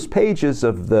on those pages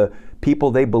of the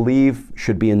people they believe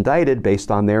should be indicted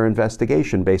based on their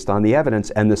investigation, based on the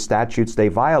evidence and the statutes they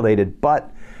violated.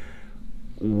 But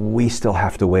we still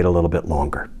have to wait a little bit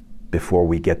longer before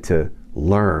we get to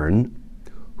learn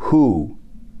who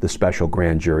the special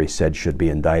grand jury said should be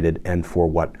indicted and for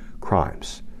what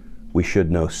crimes. We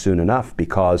should know soon enough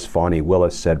because Fani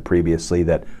Willis said previously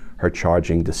that her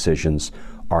charging decisions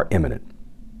are imminent.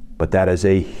 But that is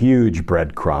a huge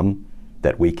breadcrumb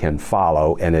that we can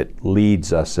follow, and it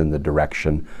leads us in the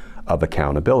direction of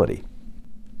accountability.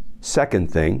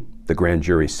 Second thing the grand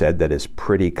jury said that is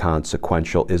pretty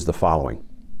consequential is the following.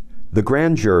 The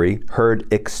grand jury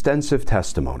heard extensive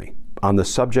testimony on the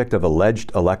subject of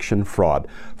alleged election fraud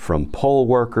from poll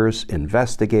workers,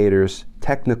 investigators,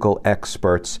 technical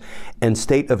experts, and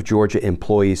state of Georgia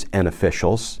employees and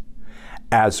officials,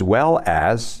 as well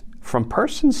as from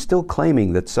persons still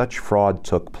claiming that such fraud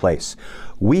took place.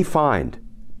 We find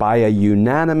by a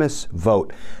unanimous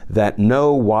vote that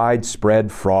no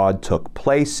widespread fraud took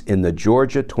place in the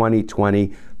Georgia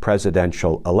 2020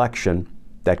 presidential election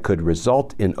that could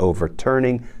result in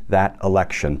overturning that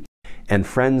election. And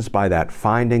friends, by that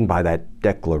finding, by that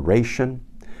declaration,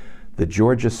 the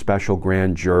Georgia Special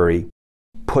Grand Jury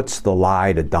puts the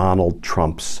lie to Donald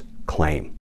Trump's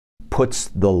claim, puts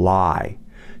the lie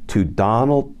to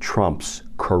Donald Trump's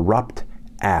corrupt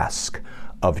ask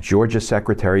of Georgia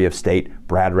Secretary of State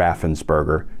Brad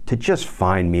Raffensperger to just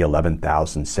find me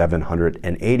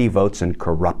 11,780 votes and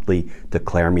corruptly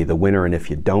declare me the winner, and if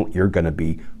you don't, you're going to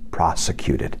be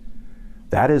prosecuted.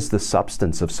 That is the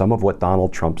substance of some of what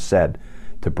Donald Trump said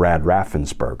to Brad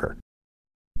Raffensperger.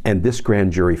 And this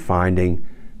grand jury finding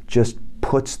just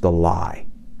puts the lie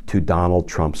to Donald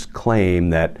Trump's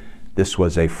claim that this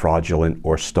was a fraudulent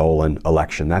or stolen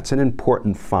election. That's an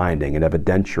important finding, an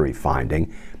evidentiary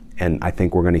finding, and I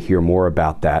think we're going to hear more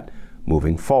about that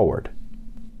moving forward.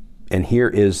 And here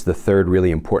is the third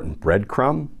really important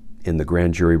breadcrumb in the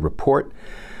grand jury report.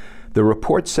 The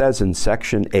report says in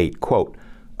Section 8, quote,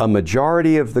 "A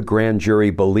majority of the grand jury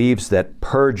believes that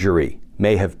perjury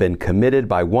may have been committed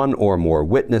by one or more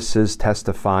witnesses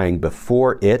testifying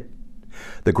before it.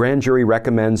 The grand jury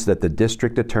recommends that the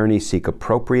district attorney seek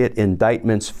appropriate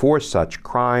indictments for such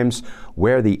crimes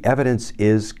where the evidence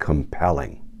is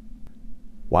compelling."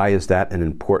 Why is that an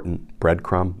important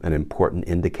breadcrumb, an important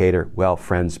indicator? Well,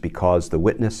 friends, because the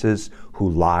witnesses who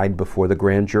lied before the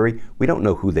grand jury, we don't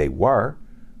know who they were.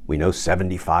 We know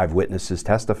 75 witnesses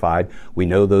testified. We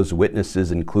know those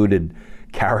witnesses included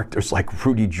characters like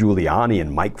Rudy Giuliani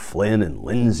and Mike Flynn and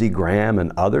Lindsey Graham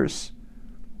and others.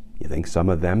 You think some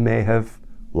of them may have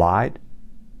lied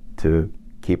to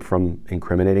keep from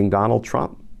incriminating Donald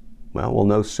Trump? Well, we'll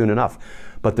know soon enough.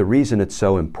 But the reason it's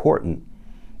so important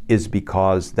is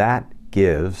because that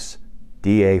gives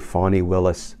DA Fani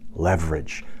Willis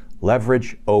leverage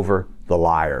over the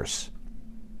liars.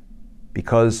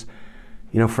 Because,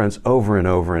 you know, friends, over and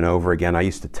over and over again, I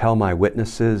used to tell my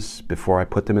witnesses before I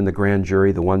put them in the grand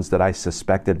jury, the ones that I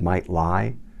suspected might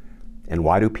lie. And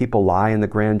why do people lie in the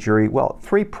grand jury? Well,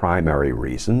 three primary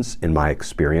reasons in my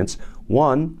experience.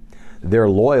 One, they're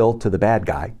loyal to the bad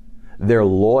guy. They're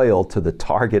loyal to the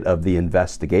target of the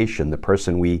investigation, the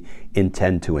person we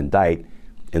intend to indict.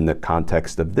 In the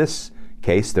context of this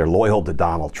case, they're loyal to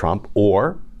Donald Trump,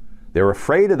 or they're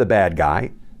afraid of the bad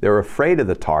guy. They're afraid of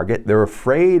the target. They're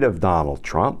afraid of Donald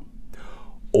Trump.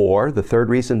 Or the third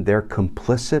reason, they're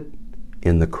complicit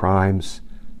in the crimes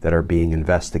that are being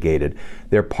investigated.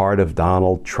 They're part of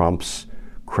Donald Trump's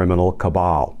criminal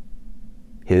cabal,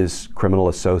 his criminal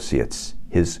associates,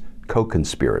 his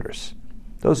co-conspirators.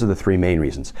 Those are the three main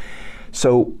reasons.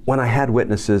 So when I had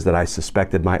witnesses that I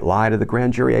suspected might lie to the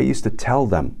grand jury, I used to tell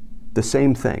them the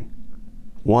same thing.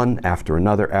 One after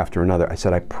another after another. I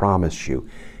said, I promise you,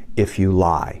 if you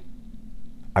lie,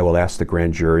 I will ask the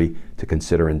grand jury to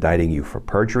consider indicting you for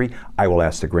perjury. I will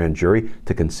ask the grand jury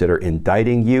to consider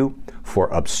indicting you for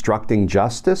obstructing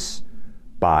justice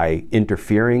by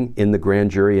interfering in the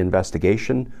grand jury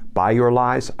investigation by your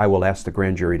lies. I will ask the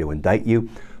grand jury to indict you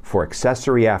for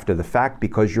accessory after the fact,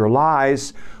 because your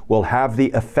lies will have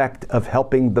the effect of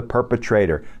helping the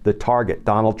perpetrator, the target,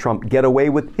 Donald Trump, get away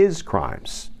with his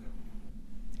crimes.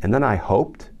 And then I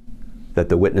hoped that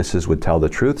the witnesses would tell the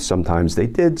truth. Sometimes they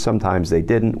did, sometimes they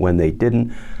didn't. When they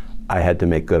didn't, I had to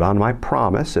make good on my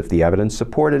promise. If the evidence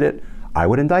supported it, I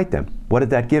would indict them. What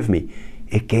did that give me?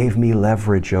 It gave me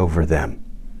leverage over them.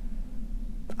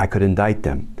 I could indict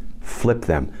them, flip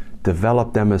them,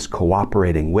 develop them as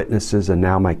cooperating witnesses, and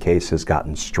now my case has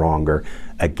gotten stronger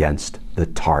against the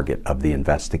target of the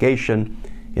investigation.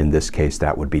 In this case,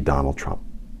 that would be Donald Trump.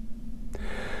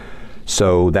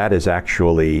 So that is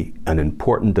actually an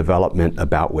important development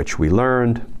about which we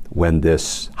learned when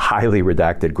this highly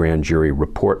redacted grand jury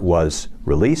report was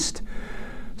released.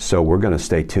 So we're going to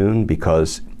stay tuned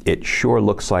because it sure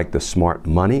looks like the smart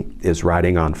money is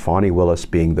riding on Fani Willis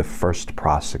being the first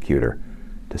prosecutor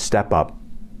to step up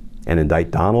and indict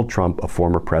Donald Trump, a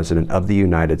former president of the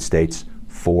United States,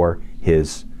 for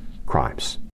his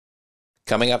crimes.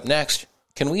 Coming up next,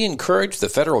 can we encourage the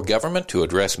federal government to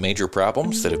address major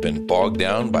problems that have been bogged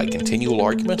down by continual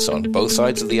arguments on both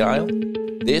sides of the aisle?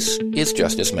 This is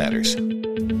Justice Matters.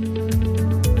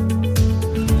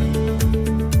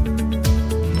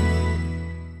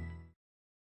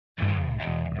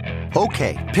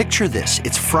 Okay, picture this.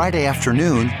 It's Friday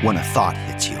afternoon when a thought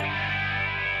hits you.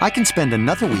 I can spend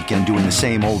another weekend doing the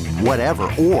same old whatever,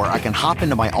 or I can hop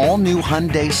into my all-new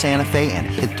Hyundai Santa Fe and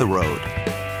hit the road.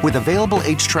 With available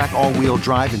H-Track all-wheel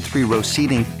drive and 3-row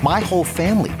seating, my whole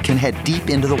family can head deep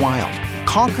into the wild.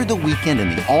 Conquer the weekend in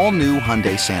the all-new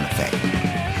Hyundai Santa Fe.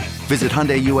 Visit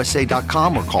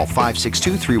HyundaiUSA.com or call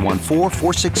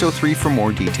 562-314-4603 for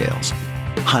more details.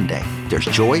 Hyundai, there's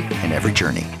joy in every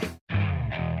journey.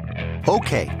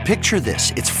 Okay, picture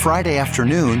this. It's Friday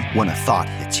afternoon when a thought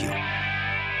hits you.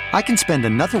 I can spend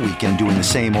another weekend doing the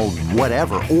same old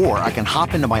whatever, or I can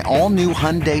hop into my all-new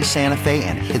Hyundai Santa Fe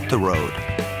and hit the road.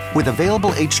 With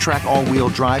available H-Track all-wheel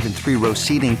drive and 3-row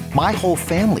seating, my whole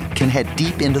family can head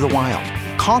deep into the wild.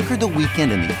 Conquer the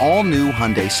weekend in the all-new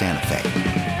Hyundai Santa Fe.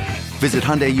 Visit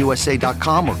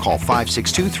HyundaiUSA.com or call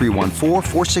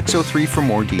 562-314-4603 for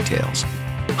more details.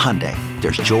 Hyundai,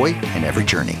 there's joy in every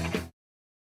journey.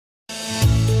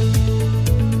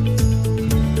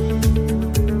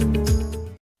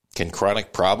 Can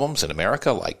chronic problems in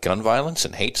America like gun violence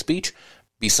and hate speech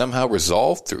be somehow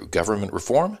resolved through government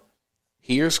reform?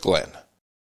 Here's Glenn.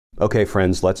 Okay,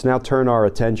 friends, let's now turn our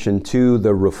attention to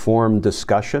the reform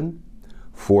discussion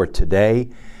for today.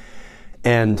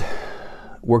 And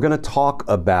we're going to talk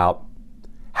about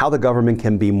how the government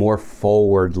can be more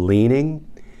forward-leaning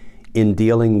in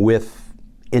dealing with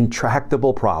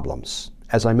intractable problems.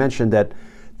 As I mentioned at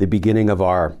the beginning of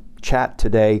our chat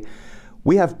today,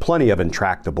 we have plenty of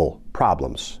intractable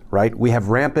problems, right? We have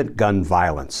rampant gun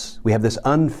violence. We have this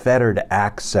unfettered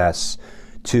access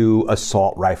to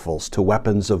assault rifles, to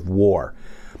weapons of war.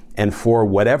 And for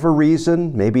whatever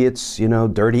reason, maybe it's,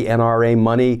 dirty NRA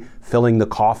money filling the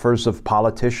coffers of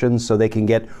politicians so they can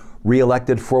get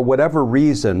reelected. For whatever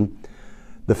reason,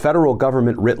 the federal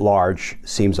government writ large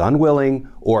seems unwilling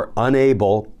or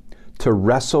unable to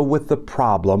wrestle with the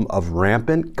problem of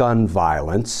rampant gun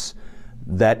violence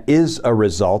that is a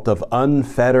result of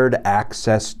unfettered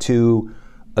access to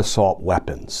assault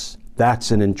weapons.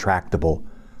 That's an intractable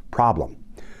problem.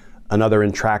 Another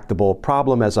intractable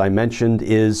problem, as I mentioned,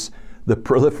 is the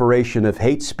proliferation of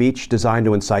hate speech designed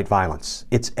to incite violence.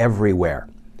 It's everywhere.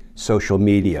 Social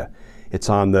media. It's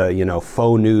on the,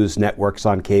 faux news networks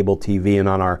on cable TV and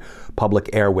on our public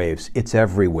airwaves. It's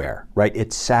everywhere, right?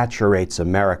 It saturates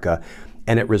America,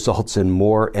 and it results in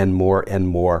more and more and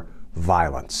more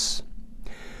violence.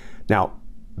 Now,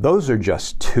 those are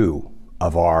just two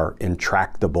of our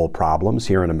intractable problems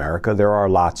here in America. There are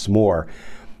lots more.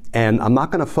 And I'm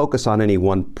not going to focus on any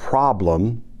one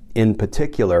problem in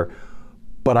particular,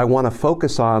 but I want to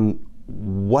focus on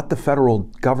what the federal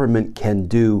government can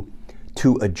do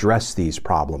to address these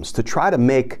problems, to try to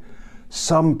make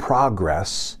some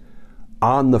progress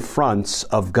on the fronts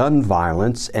of gun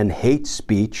violence and hate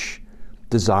speech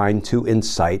designed to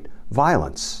incite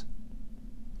violence.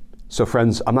 So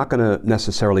friends, I'm not going to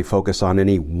necessarily focus on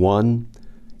any one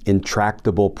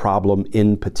intractable problem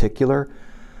in particular,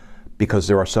 because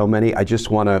there are so many. I just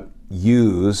want to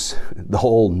use the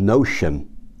whole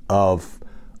notion of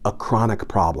a chronic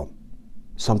problem,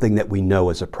 something that we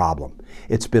know is a problem.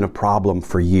 It's been a problem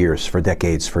for years, for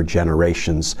decades, for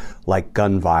generations, like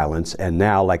gun violence, and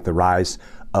now like the rise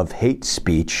of hate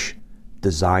speech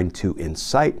designed to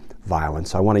incite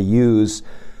violence. I want to use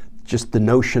just the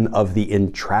notion of the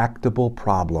intractable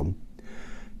problem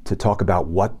to talk about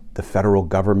what the federal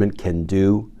government can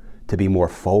do to be more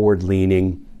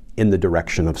forward-leaning in the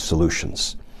direction of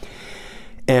solutions.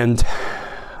 And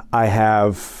I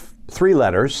have 3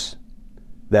 letters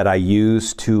that I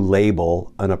use to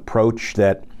label an approach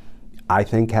that I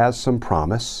think has some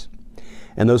promise.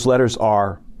 And those letters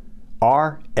are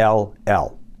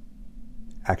RLL.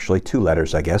 Actually, 2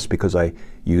 letters, I guess, because I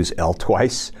use L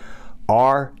twice.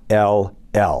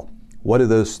 RLL. What do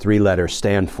those 3 letters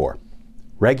stand for?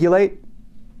 Regulate,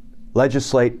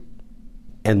 legislate,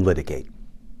 and litigate.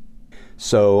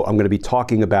 So I'm going to be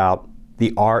talking about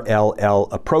the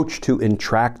RLL approach to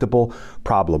intractable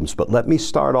problems. But let me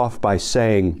start off by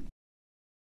saying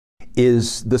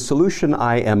Is the solution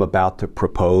I am about to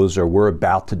propose or we're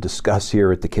about to discuss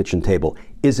here at the kitchen table,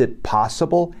 is it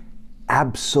possible?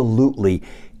 Absolutely,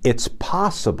 it's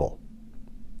possible.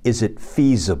 Is it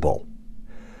feasible?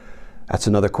 That's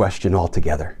another question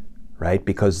altogether, right?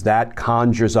 Because that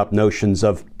conjures up notions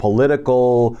of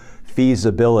political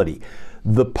feasibility.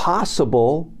 The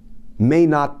possible may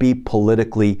not be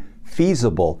politically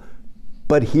feasible,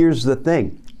 but here's the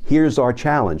thing. Here's our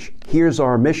challenge. Here's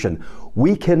our mission.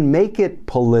 We can make it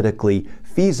politically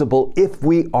feasible if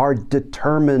we are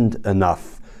determined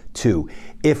enough to,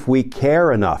 if we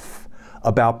care enough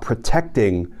about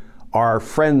protecting our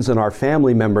friends and our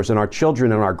family members and our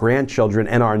children and our grandchildren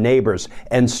and our neighbors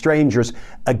and strangers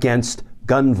against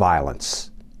gun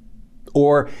violence.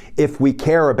 Or if we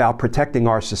care about protecting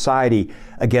our society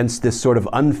against this sort of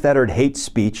unfettered hate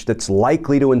speech that's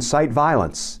likely to incite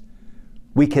violence.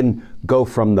 We can go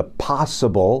from the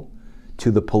possible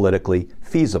to the politically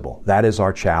feasible. That is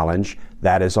our challenge.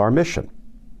 That is our mission.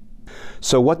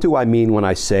 So what do I mean when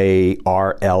I say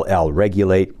RLL,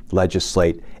 regulate,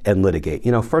 legislate, and litigate?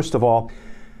 You know, first of all,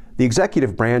 the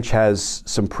executive branch has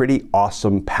some pretty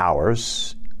awesome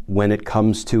powers when it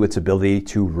comes to its ability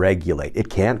to regulate. It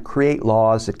can't create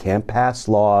laws. It can't pass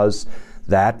laws.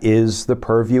 That is the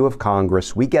purview of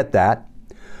Congress. We get that.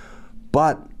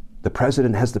 But the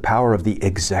president has the power of the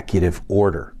executive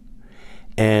order.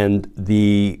 And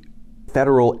the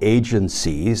federal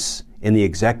agencies in the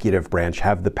executive branch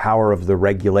have the power of the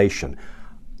regulation.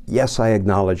 Yes, I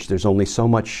acknowledge there's only so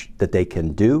much that they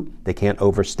can do. They can't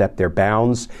overstep their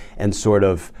bounds and sort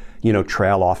of,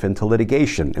 trail off into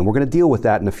litigation. And we're going to deal with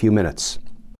that in a few minutes.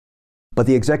 But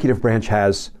the executive branch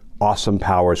has awesome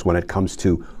powers when it comes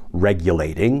to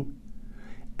regulating.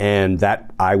 And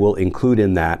that I will include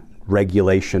in that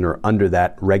regulation, or under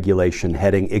that regulation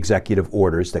heading, executive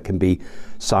orders that can be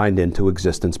signed into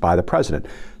existence by the president.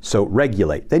 So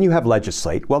regulate. Then you have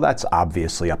legislate. Well, that's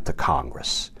obviously up to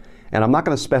Congress. And I'm not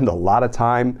going to spend a lot of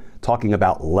time talking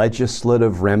about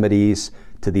legislative remedies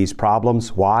to these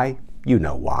problems. Why? You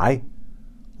know why.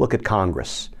 Look at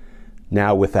Congress.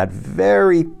 Now, with that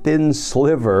very thin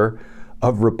sliver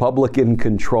of Republican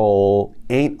control,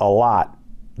 ain't a lot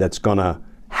that's going to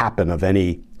happen of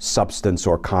any substance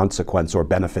or consequence or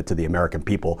benefit to the American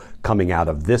people coming out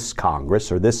of this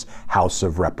Congress or this House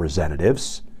of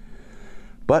Representatives.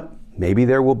 But maybe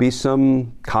there will be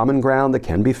some common ground that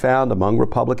can be found among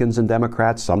Republicans and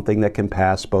Democrats, something that can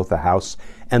pass both the House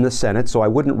and the Senate. So I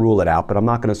wouldn't rule it out, but I'm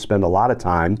not going to spend a lot of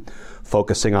time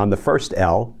focusing on the first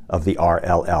L of the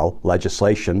RLL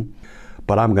legislation.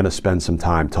 But I'm going to spend some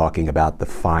time talking about the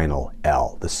final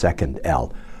L, the second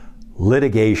L,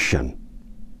 litigation.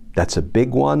 That's a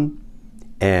big one,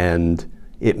 and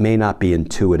it may not be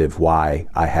intuitive why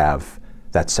I have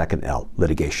that second L,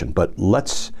 litigation, but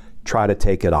let's try to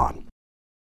take it on.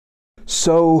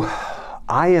 So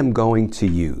I am going to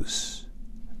use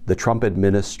the Trump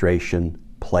administration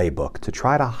playbook to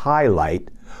try to highlight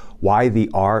why the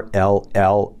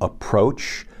RLL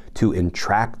approach to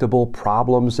intractable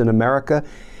problems in America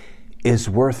is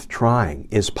worth trying,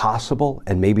 is possible,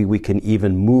 and maybe we can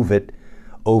even move it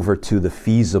over to the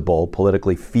feasible,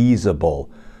 politically feasible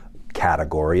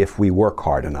category if we work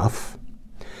hard enough.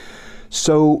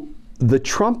 So the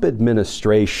Trump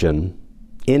administration,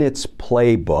 in its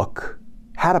playbook,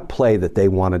 had a play that they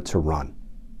wanted to run.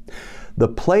 The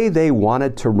play they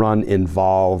wanted to run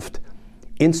involved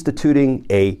instituting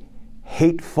a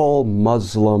hateful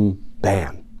Muslim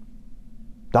ban.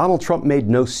 Donald Trump made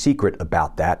no secret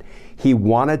about that. He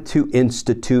wanted to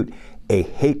institute a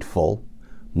hateful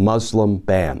Muslim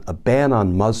ban, a ban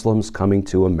on Muslims coming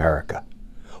to America.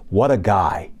 What a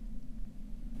guy.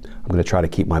 I'm going to try to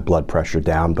keep my blood pressure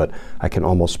down, but I can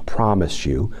almost promise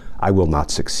you I will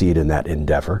not succeed in that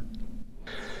endeavor.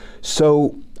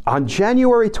 So on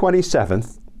January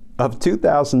 27th of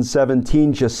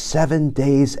 2017, just 7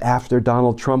 days after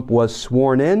Donald Trump was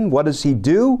sworn in, what does he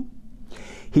do?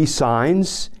 He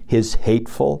signs his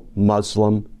hateful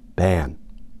Muslim ban.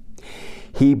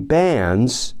 He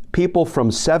bans people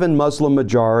from 7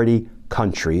 Muslim-majority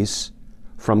countries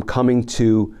from coming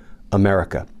to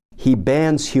America. He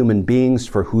bans human beings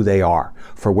for who they are,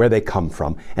 for where they come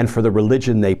from, and for the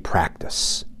religion they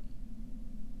practice.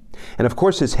 And of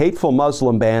course, his hateful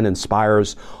Muslim ban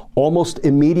inspires almost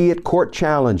immediate court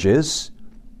challenges,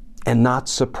 and not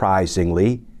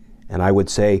surprisingly, and I would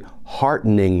say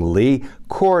hearteningly,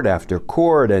 court after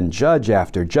court and judge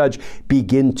after judge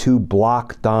begin to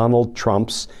block Donald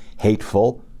Trump's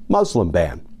hateful Muslim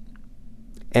ban.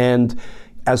 And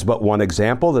as but one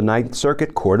example, the Ninth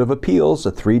Circuit Court of Appeals,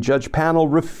 a 3-judge panel,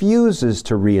 refuses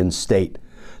to reinstate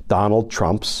Donald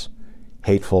Trump's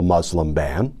hateful Muslim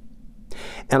ban.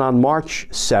 And on March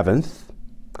 7th,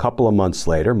 a couple of months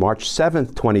later, March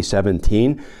 7th,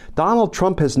 2017, Donald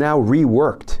Trump has now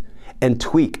reworked and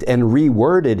tweaked and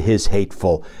reworded his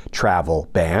hateful travel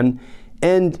ban,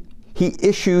 and he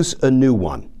issues a new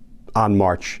one on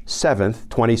March 7th,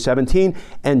 2017,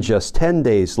 and just 10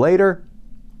 days later,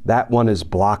 that one is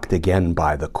blocked again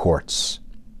by the courts.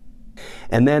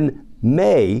 And then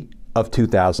May of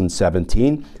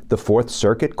 2017, the Fourth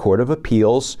Circuit Court of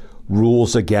Appeals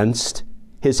rules against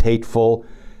his hateful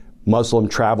Muslim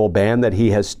travel ban that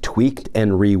he has tweaked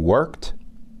and reworked.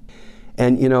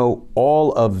 And, you know,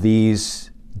 all of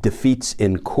these defeats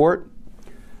in court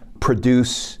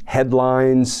produce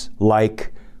headlines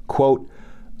like, quote,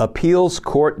 appeals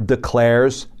court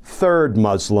declares third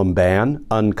Muslim ban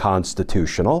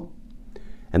unconstitutional.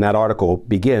 And that article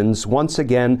begins, once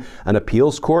again, an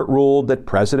appeals court ruled that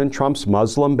President Trump's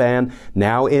Muslim ban,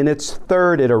 now in its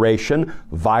third iteration,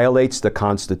 violates the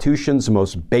Constitution's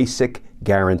most basic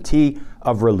guarantee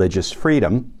of religious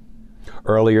freedom.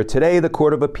 Earlier today, the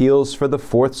Court of Appeals for the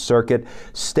Fourth Circuit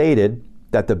stated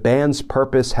that the ban's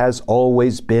purpose has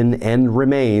always been and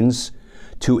remains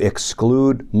to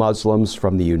exclude Muslims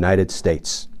from the United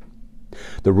States.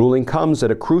 The ruling comes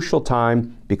at a crucial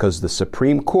time because the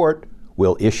Supreme Court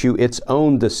will issue its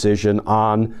own decision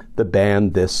on the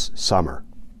ban this summer.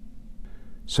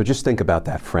 So just think about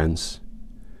that, friends.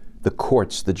 The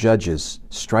courts, the judges,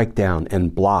 strike down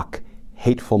and block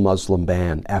hateful Muslim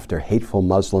ban after hateful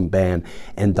Muslim ban,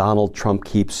 and Donald Trump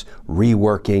keeps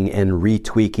reworking and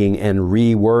retweaking and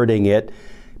rewording it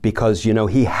because, you know,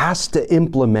 he has to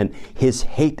implement his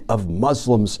hate of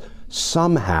Muslims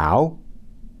somehow.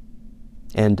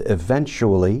 And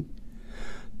eventually,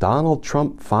 Donald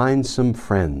Trump finds some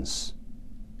friends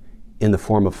in the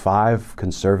form of 5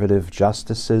 conservative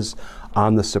justices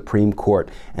on the Supreme Court.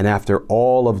 And after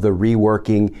all of the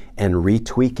reworking and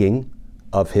retweaking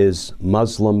of his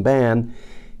Muslim ban,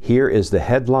 here is the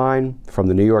headline from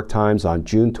the New York Times on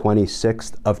June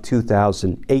 26th of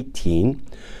 2018.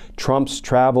 Trump's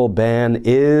travel ban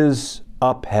is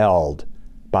upheld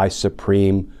by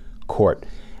Supreme Court.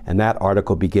 And that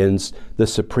article begins, the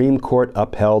Supreme Court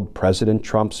upheld President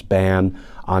Trump's ban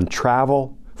on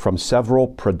travel from several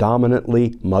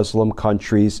predominantly Muslim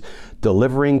countries,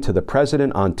 delivering to the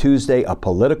president on Tuesday a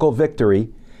political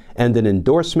victory and an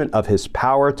endorsement of his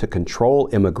power to control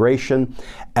immigration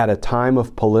at a time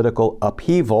of political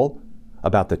upheaval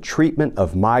about the treatment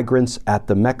of migrants at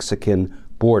the Mexican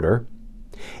border.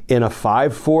 In a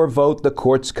 5-4 vote, the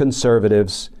court's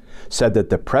conservatives said that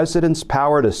the president's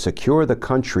power to secure the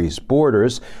country's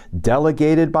borders,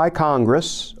 delegated by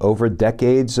Congress over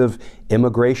decades of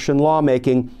immigration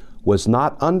lawmaking, was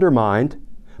not undermined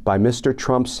by Mr.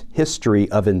 Trump's history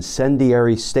of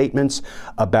incendiary statements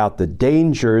about the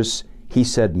dangers he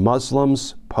said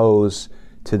Muslims pose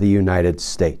to the United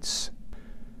States.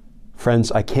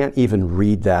 Friends, I can't even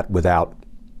read that without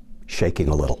shaking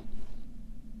a little.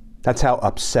 That's how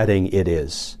upsetting it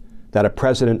is that a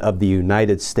president of the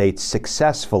United States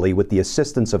successfully, with the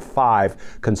assistance of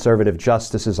 5 conservative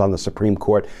justices on the Supreme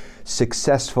Court,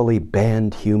 successfully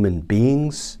banned human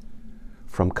beings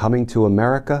from coming to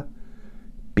America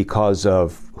because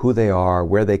of who they are,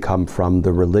 where they come from,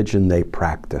 the religion they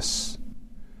practice.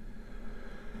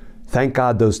 Thank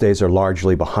God those days are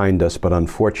largely behind us, but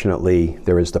unfortunately,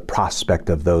 there is the prospect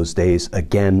of those days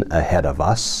again ahead of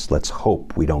us. Let's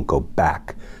hope we don't go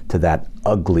back to that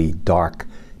ugly, dark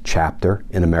chapter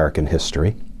in American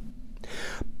history.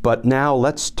 But now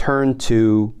let's turn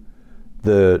to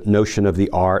the notion of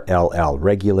the RLL,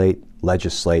 regulate,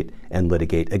 legislate, and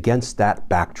litigate, against that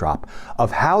backdrop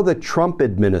of how the Trump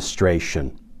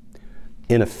administration,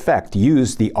 in effect,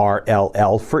 used the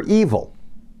RLL for evil.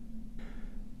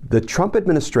 The Trump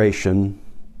administration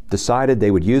decided they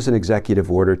would use an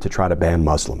executive order to try to ban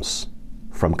Muslims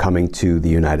from coming to the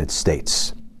United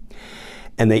States.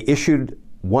 And they issued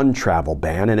one travel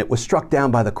ban, and it was struck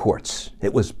down by the courts.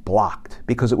 It was blocked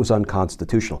because it was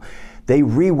unconstitutional. They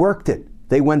reworked it.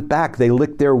 They went back. They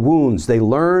licked their wounds. They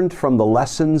learned from the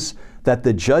lessons that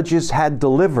the judges had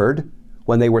delivered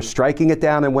when they were striking it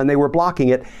down and when they were blocking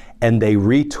it, and they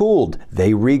retooled,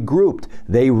 they regrouped,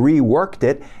 they reworked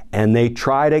it, and they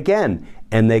tried again,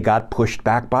 and they got pushed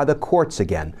back by the courts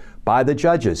again, by the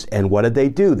judges. And what did they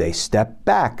do? They stepped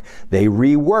back, they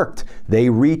reworked, they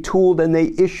retooled, and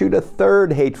they issued a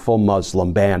third hateful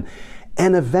Muslim ban.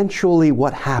 And eventually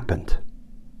what happened?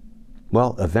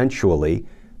 Well, eventually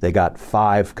they got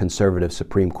 5 conservative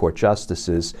Supreme Court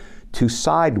justices to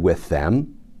side with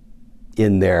them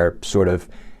in their sort of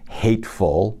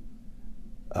hateful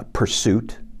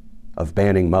pursuit of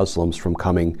banning Muslims from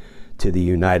coming to the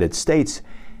United States.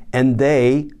 And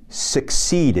they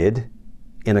succeeded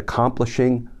in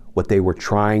accomplishing what they were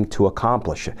trying to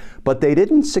accomplish. But they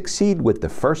didn't succeed with the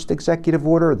first executive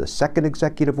order or the second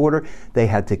executive order. They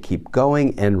had to keep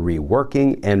going and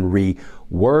reworking and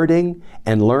rewording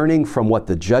and learning from what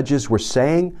the judges were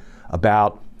saying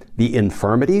about the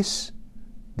infirmities,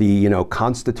 the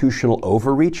constitutional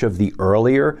overreach of the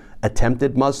earlier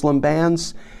attempted Muslim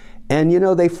bans. And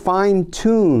they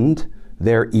fine-tuned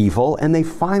their evil, and they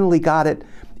finally got it,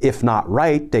 if not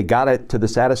right, they got it to the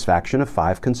satisfaction of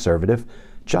 5 conservative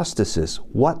justices.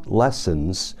 What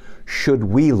lessons should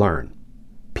we learn?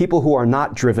 People who are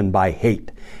not driven by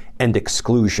hate and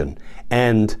exclusion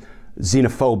and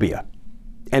xenophobia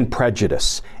and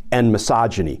prejudice and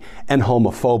misogyny and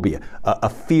homophobia, a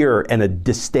fear and a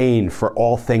disdain for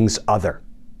all things other.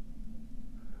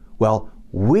 Well,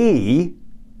 we,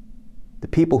 the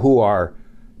people who are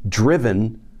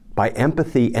driven by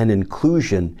empathy and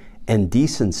inclusion and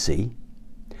decency,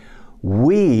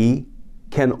 we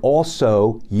can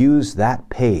also use that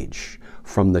page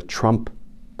from the Trump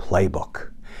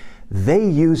playbook. They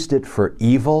used it for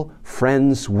evil.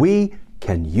 Friends, we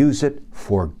can use it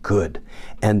for good.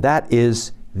 And that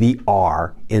is the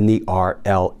R in the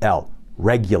RLL,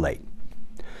 regulate.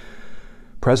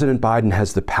 President Biden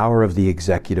has the power of the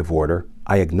executive order.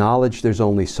 I acknowledge there's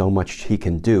only so much he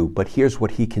can do, but here's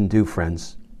what he can do,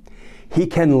 friends. He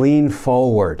can lean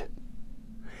forward.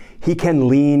 He can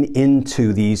lean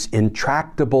into these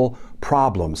intractable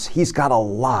problems. He's got a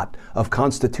lot of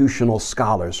constitutional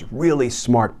scholars, really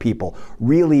smart people,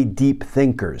 really deep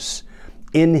thinkers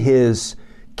in his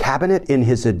cabinet, in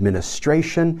his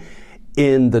administration,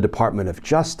 in the Department of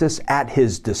Justice, at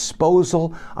his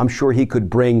disposal. I'm sure he could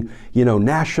bring,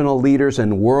 national leaders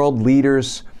and world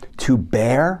leaders to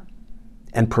bear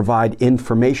and provide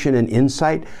information and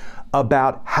insight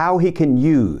about how he can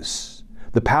use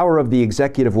the power of the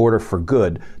executive order for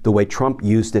good the way Trump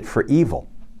used it for evil.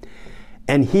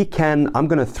 And he can, I'm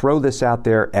going to throw this out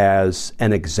there as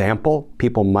an example.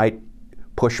 People might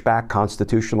push back,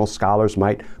 constitutional scholars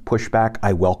might push back.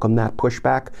 I welcome that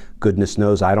pushback. Goodness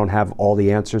knows I don't have all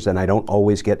the answers and I don't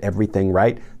always get everything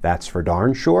right. That's for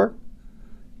darn sure.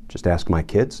 Just ask my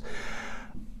kids.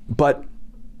 But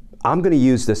I'm going to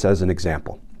use this as an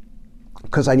example,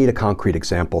 because I need a concrete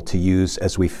example to use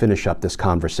as we finish up this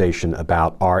conversation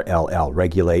about RLL,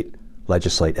 regulate,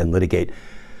 legislate, and litigate.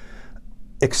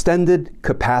 Extended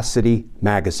capacity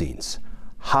magazines,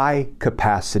 high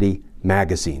capacity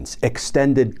magazines,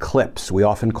 extended clips. We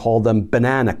often call them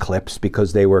banana clips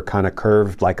because they were kind of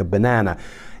curved like a banana.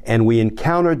 And we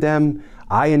encountered them.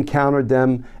 I encountered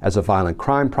them as a violent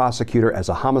crime prosecutor, as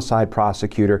a homicide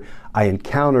prosecutor. I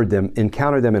encountered them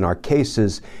in our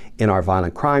cases, in our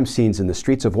violent crime scenes in the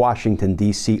streets of Washington,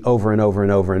 D.C. over and over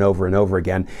and over and over and over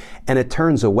again. And it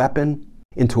turns a weapon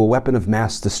into a weapon of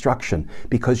mass destruction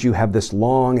because you have this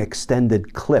long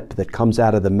extended clip that comes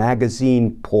out of the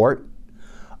magazine port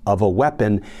of a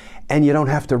weapon, and you don't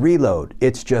have to reload.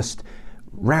 It's just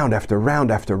round after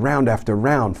round after round after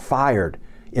round fired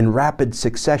in rapid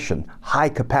succession, high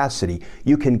capacity.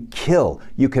 You can kill,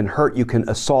 you can hurt, you can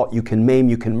assault, you can maim,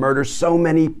 you can murder so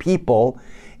many people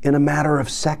in a matter of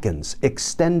seconds.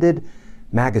 Extended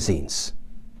magazines,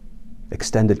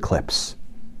 extended clips.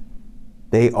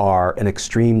 They are an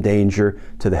extreme danger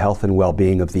to the health and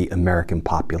well-being of the American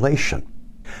population.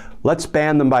 Let's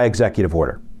ban them by executive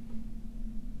order.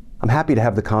 I'm happy to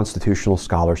have the constitutional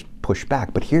scholars push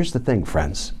back, but here's the thing,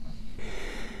 friends.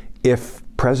 If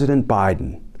President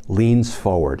Biden leans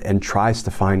forward and tries to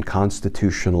find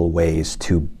constitutional ways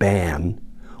to ban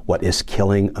what is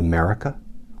killing America,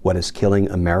 what is killing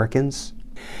Americans,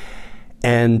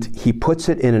 and he puts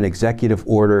it in an executive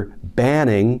order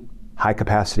banning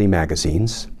high-capacity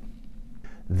magazines,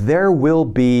 there will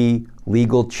be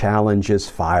legal challenges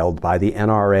filed by the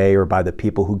NRA or by the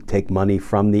people who take money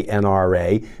from the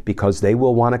NRA because they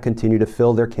will want to continue to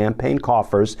fill their campaign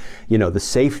coffers. The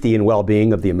safety and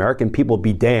well-being of the American people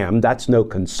be damned. That's no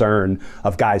concern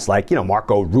of guys like,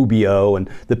 Marco Rubio and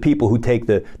the people who take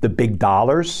the big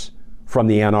dollars from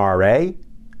the NRA.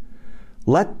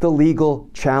 Let the legal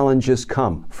challenges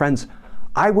come. Friends,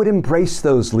 I would embrace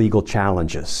those legal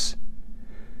challenges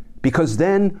because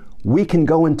then we can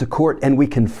go into court and we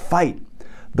can fight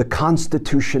the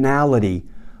constitutionality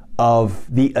of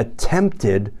the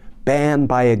attempted ban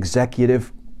by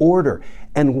executive order.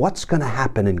 And what's going to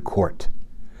happen in court?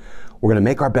 We're going to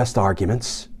make our best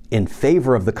arguments in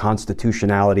favor of the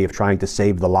constitutionality of trying to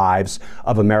save the lives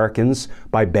of Americans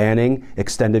by banning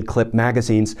extended clip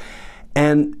magazines.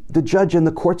 And the judge and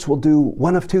the courts will do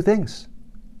one of two things.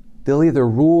 They'll either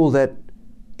rule that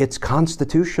it's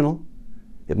constitutional,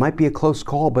 It might be a close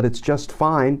call, but it's just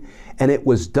fine. And it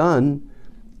was done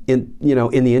in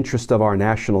the interest of our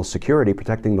national security,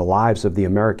 protecting the lives of the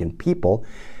American people,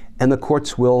 and the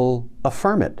courts will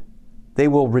affirm it. They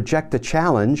will reject a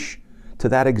challenge to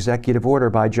that executive order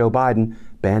by Joe Biden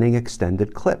banning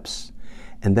extended clips.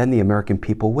 And then the American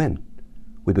people win.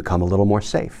 We become a little more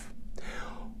safe.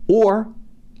 Or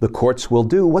the courts will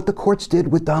do what the courts did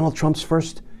with Donald Trump's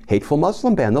first hateful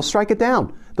Muslim ban. They'll strike it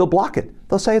down. They'll block it.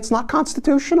 They'll say it's not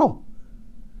constitutional.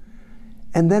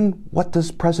 And then what does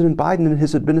President Biden and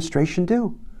his administration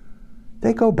do?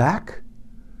 They go back,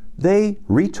 they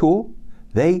retool,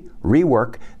 they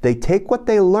rework, they take what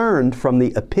they learned from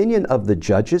the opinion of the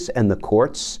judges and the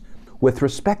courts with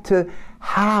respect to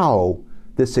how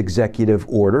this executive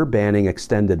order banning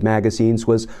extended magazines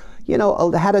was,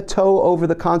 had a toe over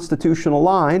the constitutional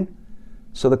line.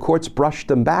 So the courts brushed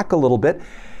them back a little bit.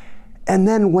 And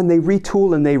then when they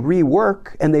retool and they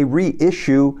rework and they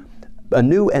reissue a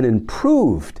new and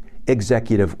improved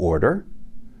executive order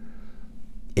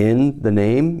in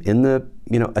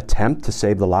the attempt to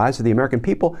save the lives of the American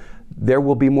people, there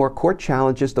will be more court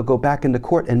challenges. They'll go back into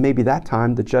court, and maybe that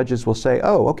time the judges will say,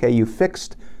 oh, okay, you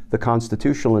fixed the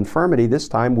constitutional infirmity. This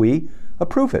time we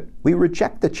approve it. We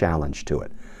reject the challenge to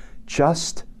it.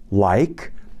 Just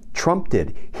like Trump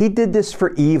did. He did this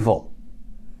for evil.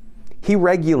 He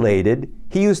regulated,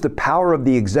 he used the power of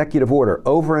the executive order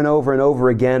over and over and over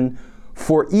again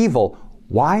for evil.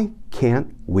 Why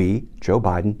can't we, Joe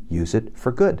Biden, use it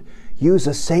for good? Use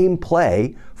the same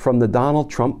play from the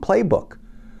Donald Trump playbook,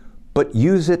 but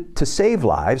use it to save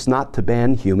lives, not to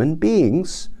ban human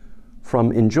beings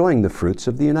from enjoying the fruits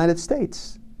of the United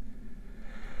States.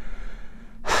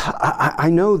 I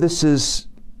know this is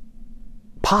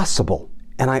possible,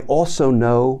 and I also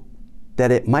know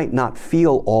that it might not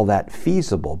feel all that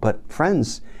feasible, but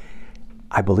friends,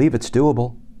 I believe it's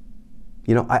doable.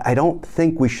 I don't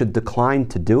think we should decline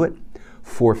to do it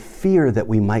for fear that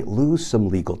we might lose some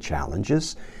legal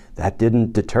challenges. That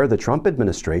didn't deter the Trump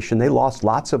administration. They lost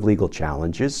lots of legal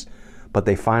challenges, but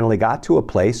they finally got to a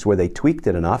place where they tweaked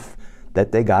it enough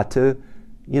that they got to,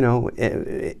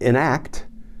 enact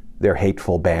their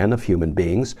hateful ban of human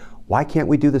beings. Why can't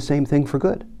we do the same thing for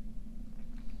good?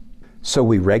 So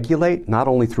we regulate not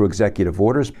only through executive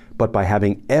orders, but by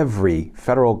having every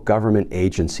federal government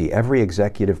agency, every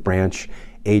executive branch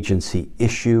agency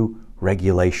issue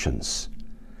regulations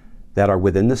that are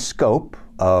within the scope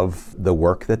of the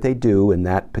work that they do in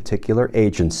that particular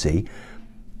agency,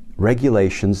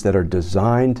 regulations that are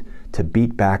designed to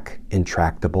beat back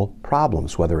intractable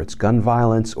problems, whether it's gun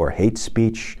violence or hate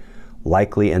speech,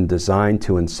 likely and designed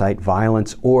to incite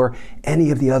violence, or any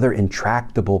of the other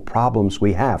intractable problems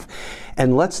we have.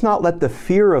 And let's not let the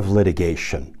fear of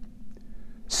litigation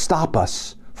stop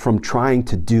us from trying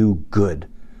to do good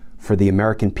for the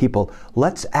American people.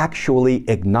 Let's actually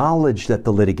acknowledge that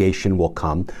the litigation will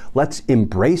come. Let's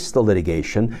embrace the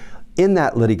litigation. In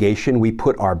that litigation, we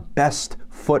put our best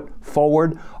foot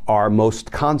forward, our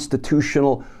most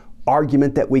constitutional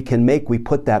argument that we can make, we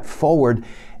put that forward,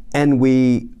 and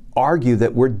we argue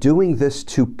that we're doing this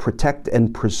to protect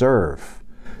and preserve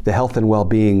the health and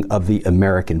well-being of the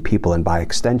American people, and by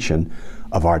extension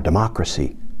of our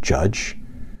democracy, Judge.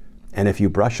 And if you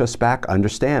brush us back,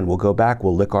 understand, we'll go back,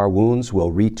 we'll lick our wounds,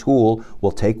 we'll retool,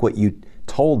 we'll take what you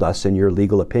told us in your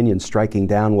legal opinion, striking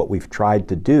down what we've tried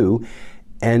to do,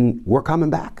 and we're coming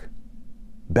back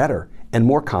better and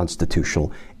more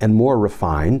constitutional and more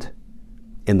refined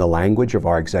in the language of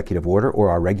our executive order or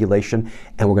our regulation,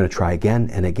 and we're going to try again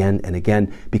and again and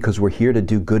again, because we're here to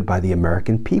do good by the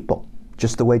American people,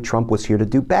 just the way Trump was here to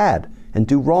do bad and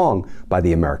do wrong by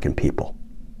the American people.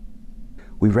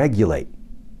 We regulate,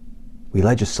 we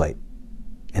legislate,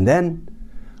 and then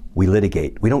we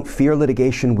litigate. We don't fear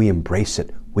litigation, we embrace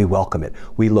it, we welcome it,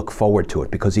 we look forward to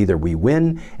it, because either we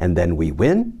win and then we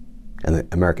win, and the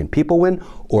American people win,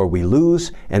 or we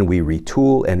lose and we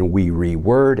retool and we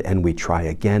reword and we try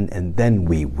again and then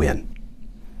we win.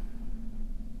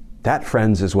 That,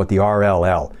 friends, is what the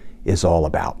RLL is all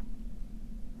about.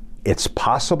 It's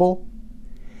possible,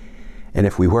 and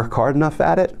if we work hard enough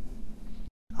at it,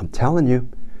 I'm telling you,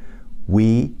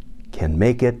 we can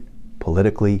make it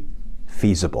politically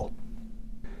feasible.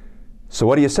 So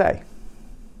what do you say?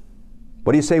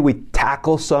 What do you say we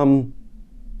tackle some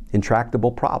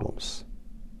intractable problems?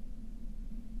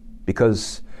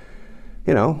 Because,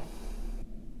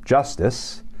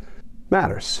 justice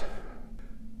matters.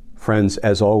 Friends,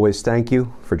 as always, thank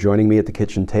you for joining me at the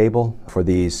kitchen table for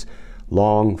these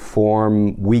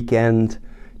long-form weekend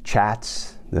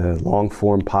chats, the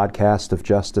long-form podcast of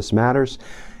Justice Matters.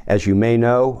 As you may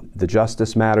know, the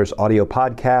Justice Matters audio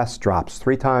podcast drops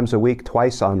 3 times a week,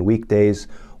 twice on weekdays,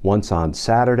 once on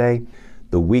Saturday.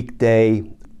 The weekday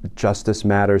Justice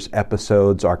Matters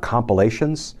episodes are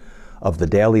compilations of the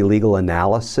daily legal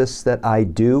analysis that I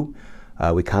do.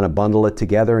 We kind of bundle it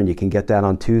together, and you can get that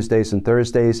on Tuesdays and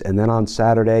Thursdays. And then on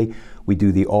Saturday, we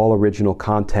do the all original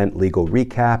content legal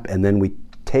recap, and then we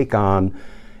take on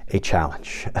a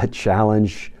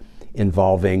challenge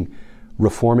involving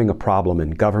reforming a problem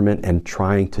in government and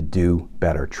trying to do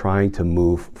better, trying to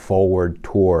move forward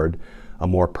toward a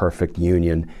more perfect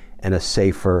union and a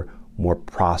safer, more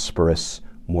prosperous,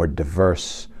 more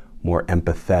diverse, more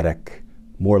empathetic,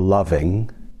 more loving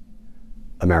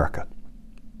America.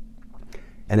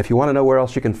 And if you want to know where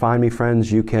else you can find me,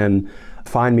 friends, you can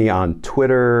find me on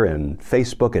Twitter and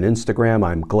Facebook and Instagram.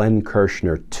 I'm Glenn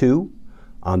Kirshner2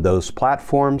 on those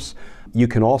platforms. You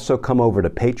can also come over to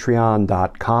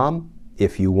patreon.com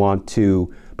if you want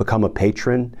to become a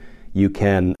patron. You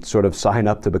can sort of sign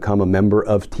up to become a member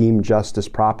of Team Justice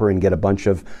proper and get a bunch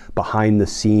of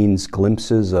behind-the-scenes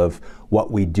glimpses of what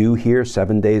we do here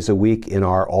 7 days a week in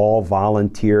our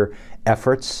all-volunteer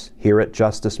efforts here at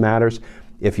Justice Matters.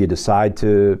 If you decide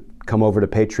to come over to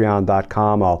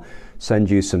patreon.com, I'll send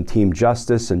you some Team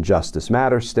Justice and Justice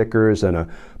Matters stickers and a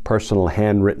personal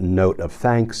handwritten note of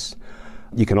thanks.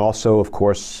 You can also, of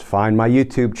course, find my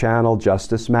YouTube channel,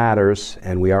 Justice Matters,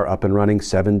 and we are up and running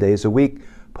 7 days a week,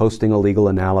 posting a legal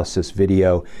analysis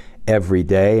video every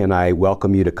day, and I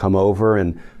welcome you to come over.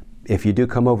 And if you do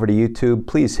come over to YouTube,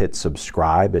 please hit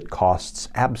subscribe. It costs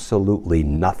absolutely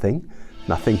nothing.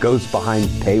 Nothing goes behind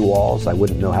paywalls. I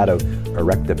wouldn't know how to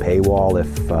erect a paywall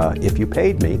if you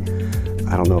paid me.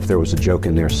 I don't know if there was a joke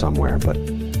in there somewhere, but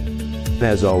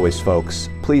as always, folks,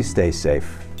 please stay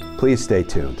safe. Please stay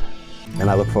tuned. And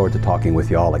I look forward to talking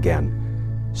with you all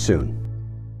again soon.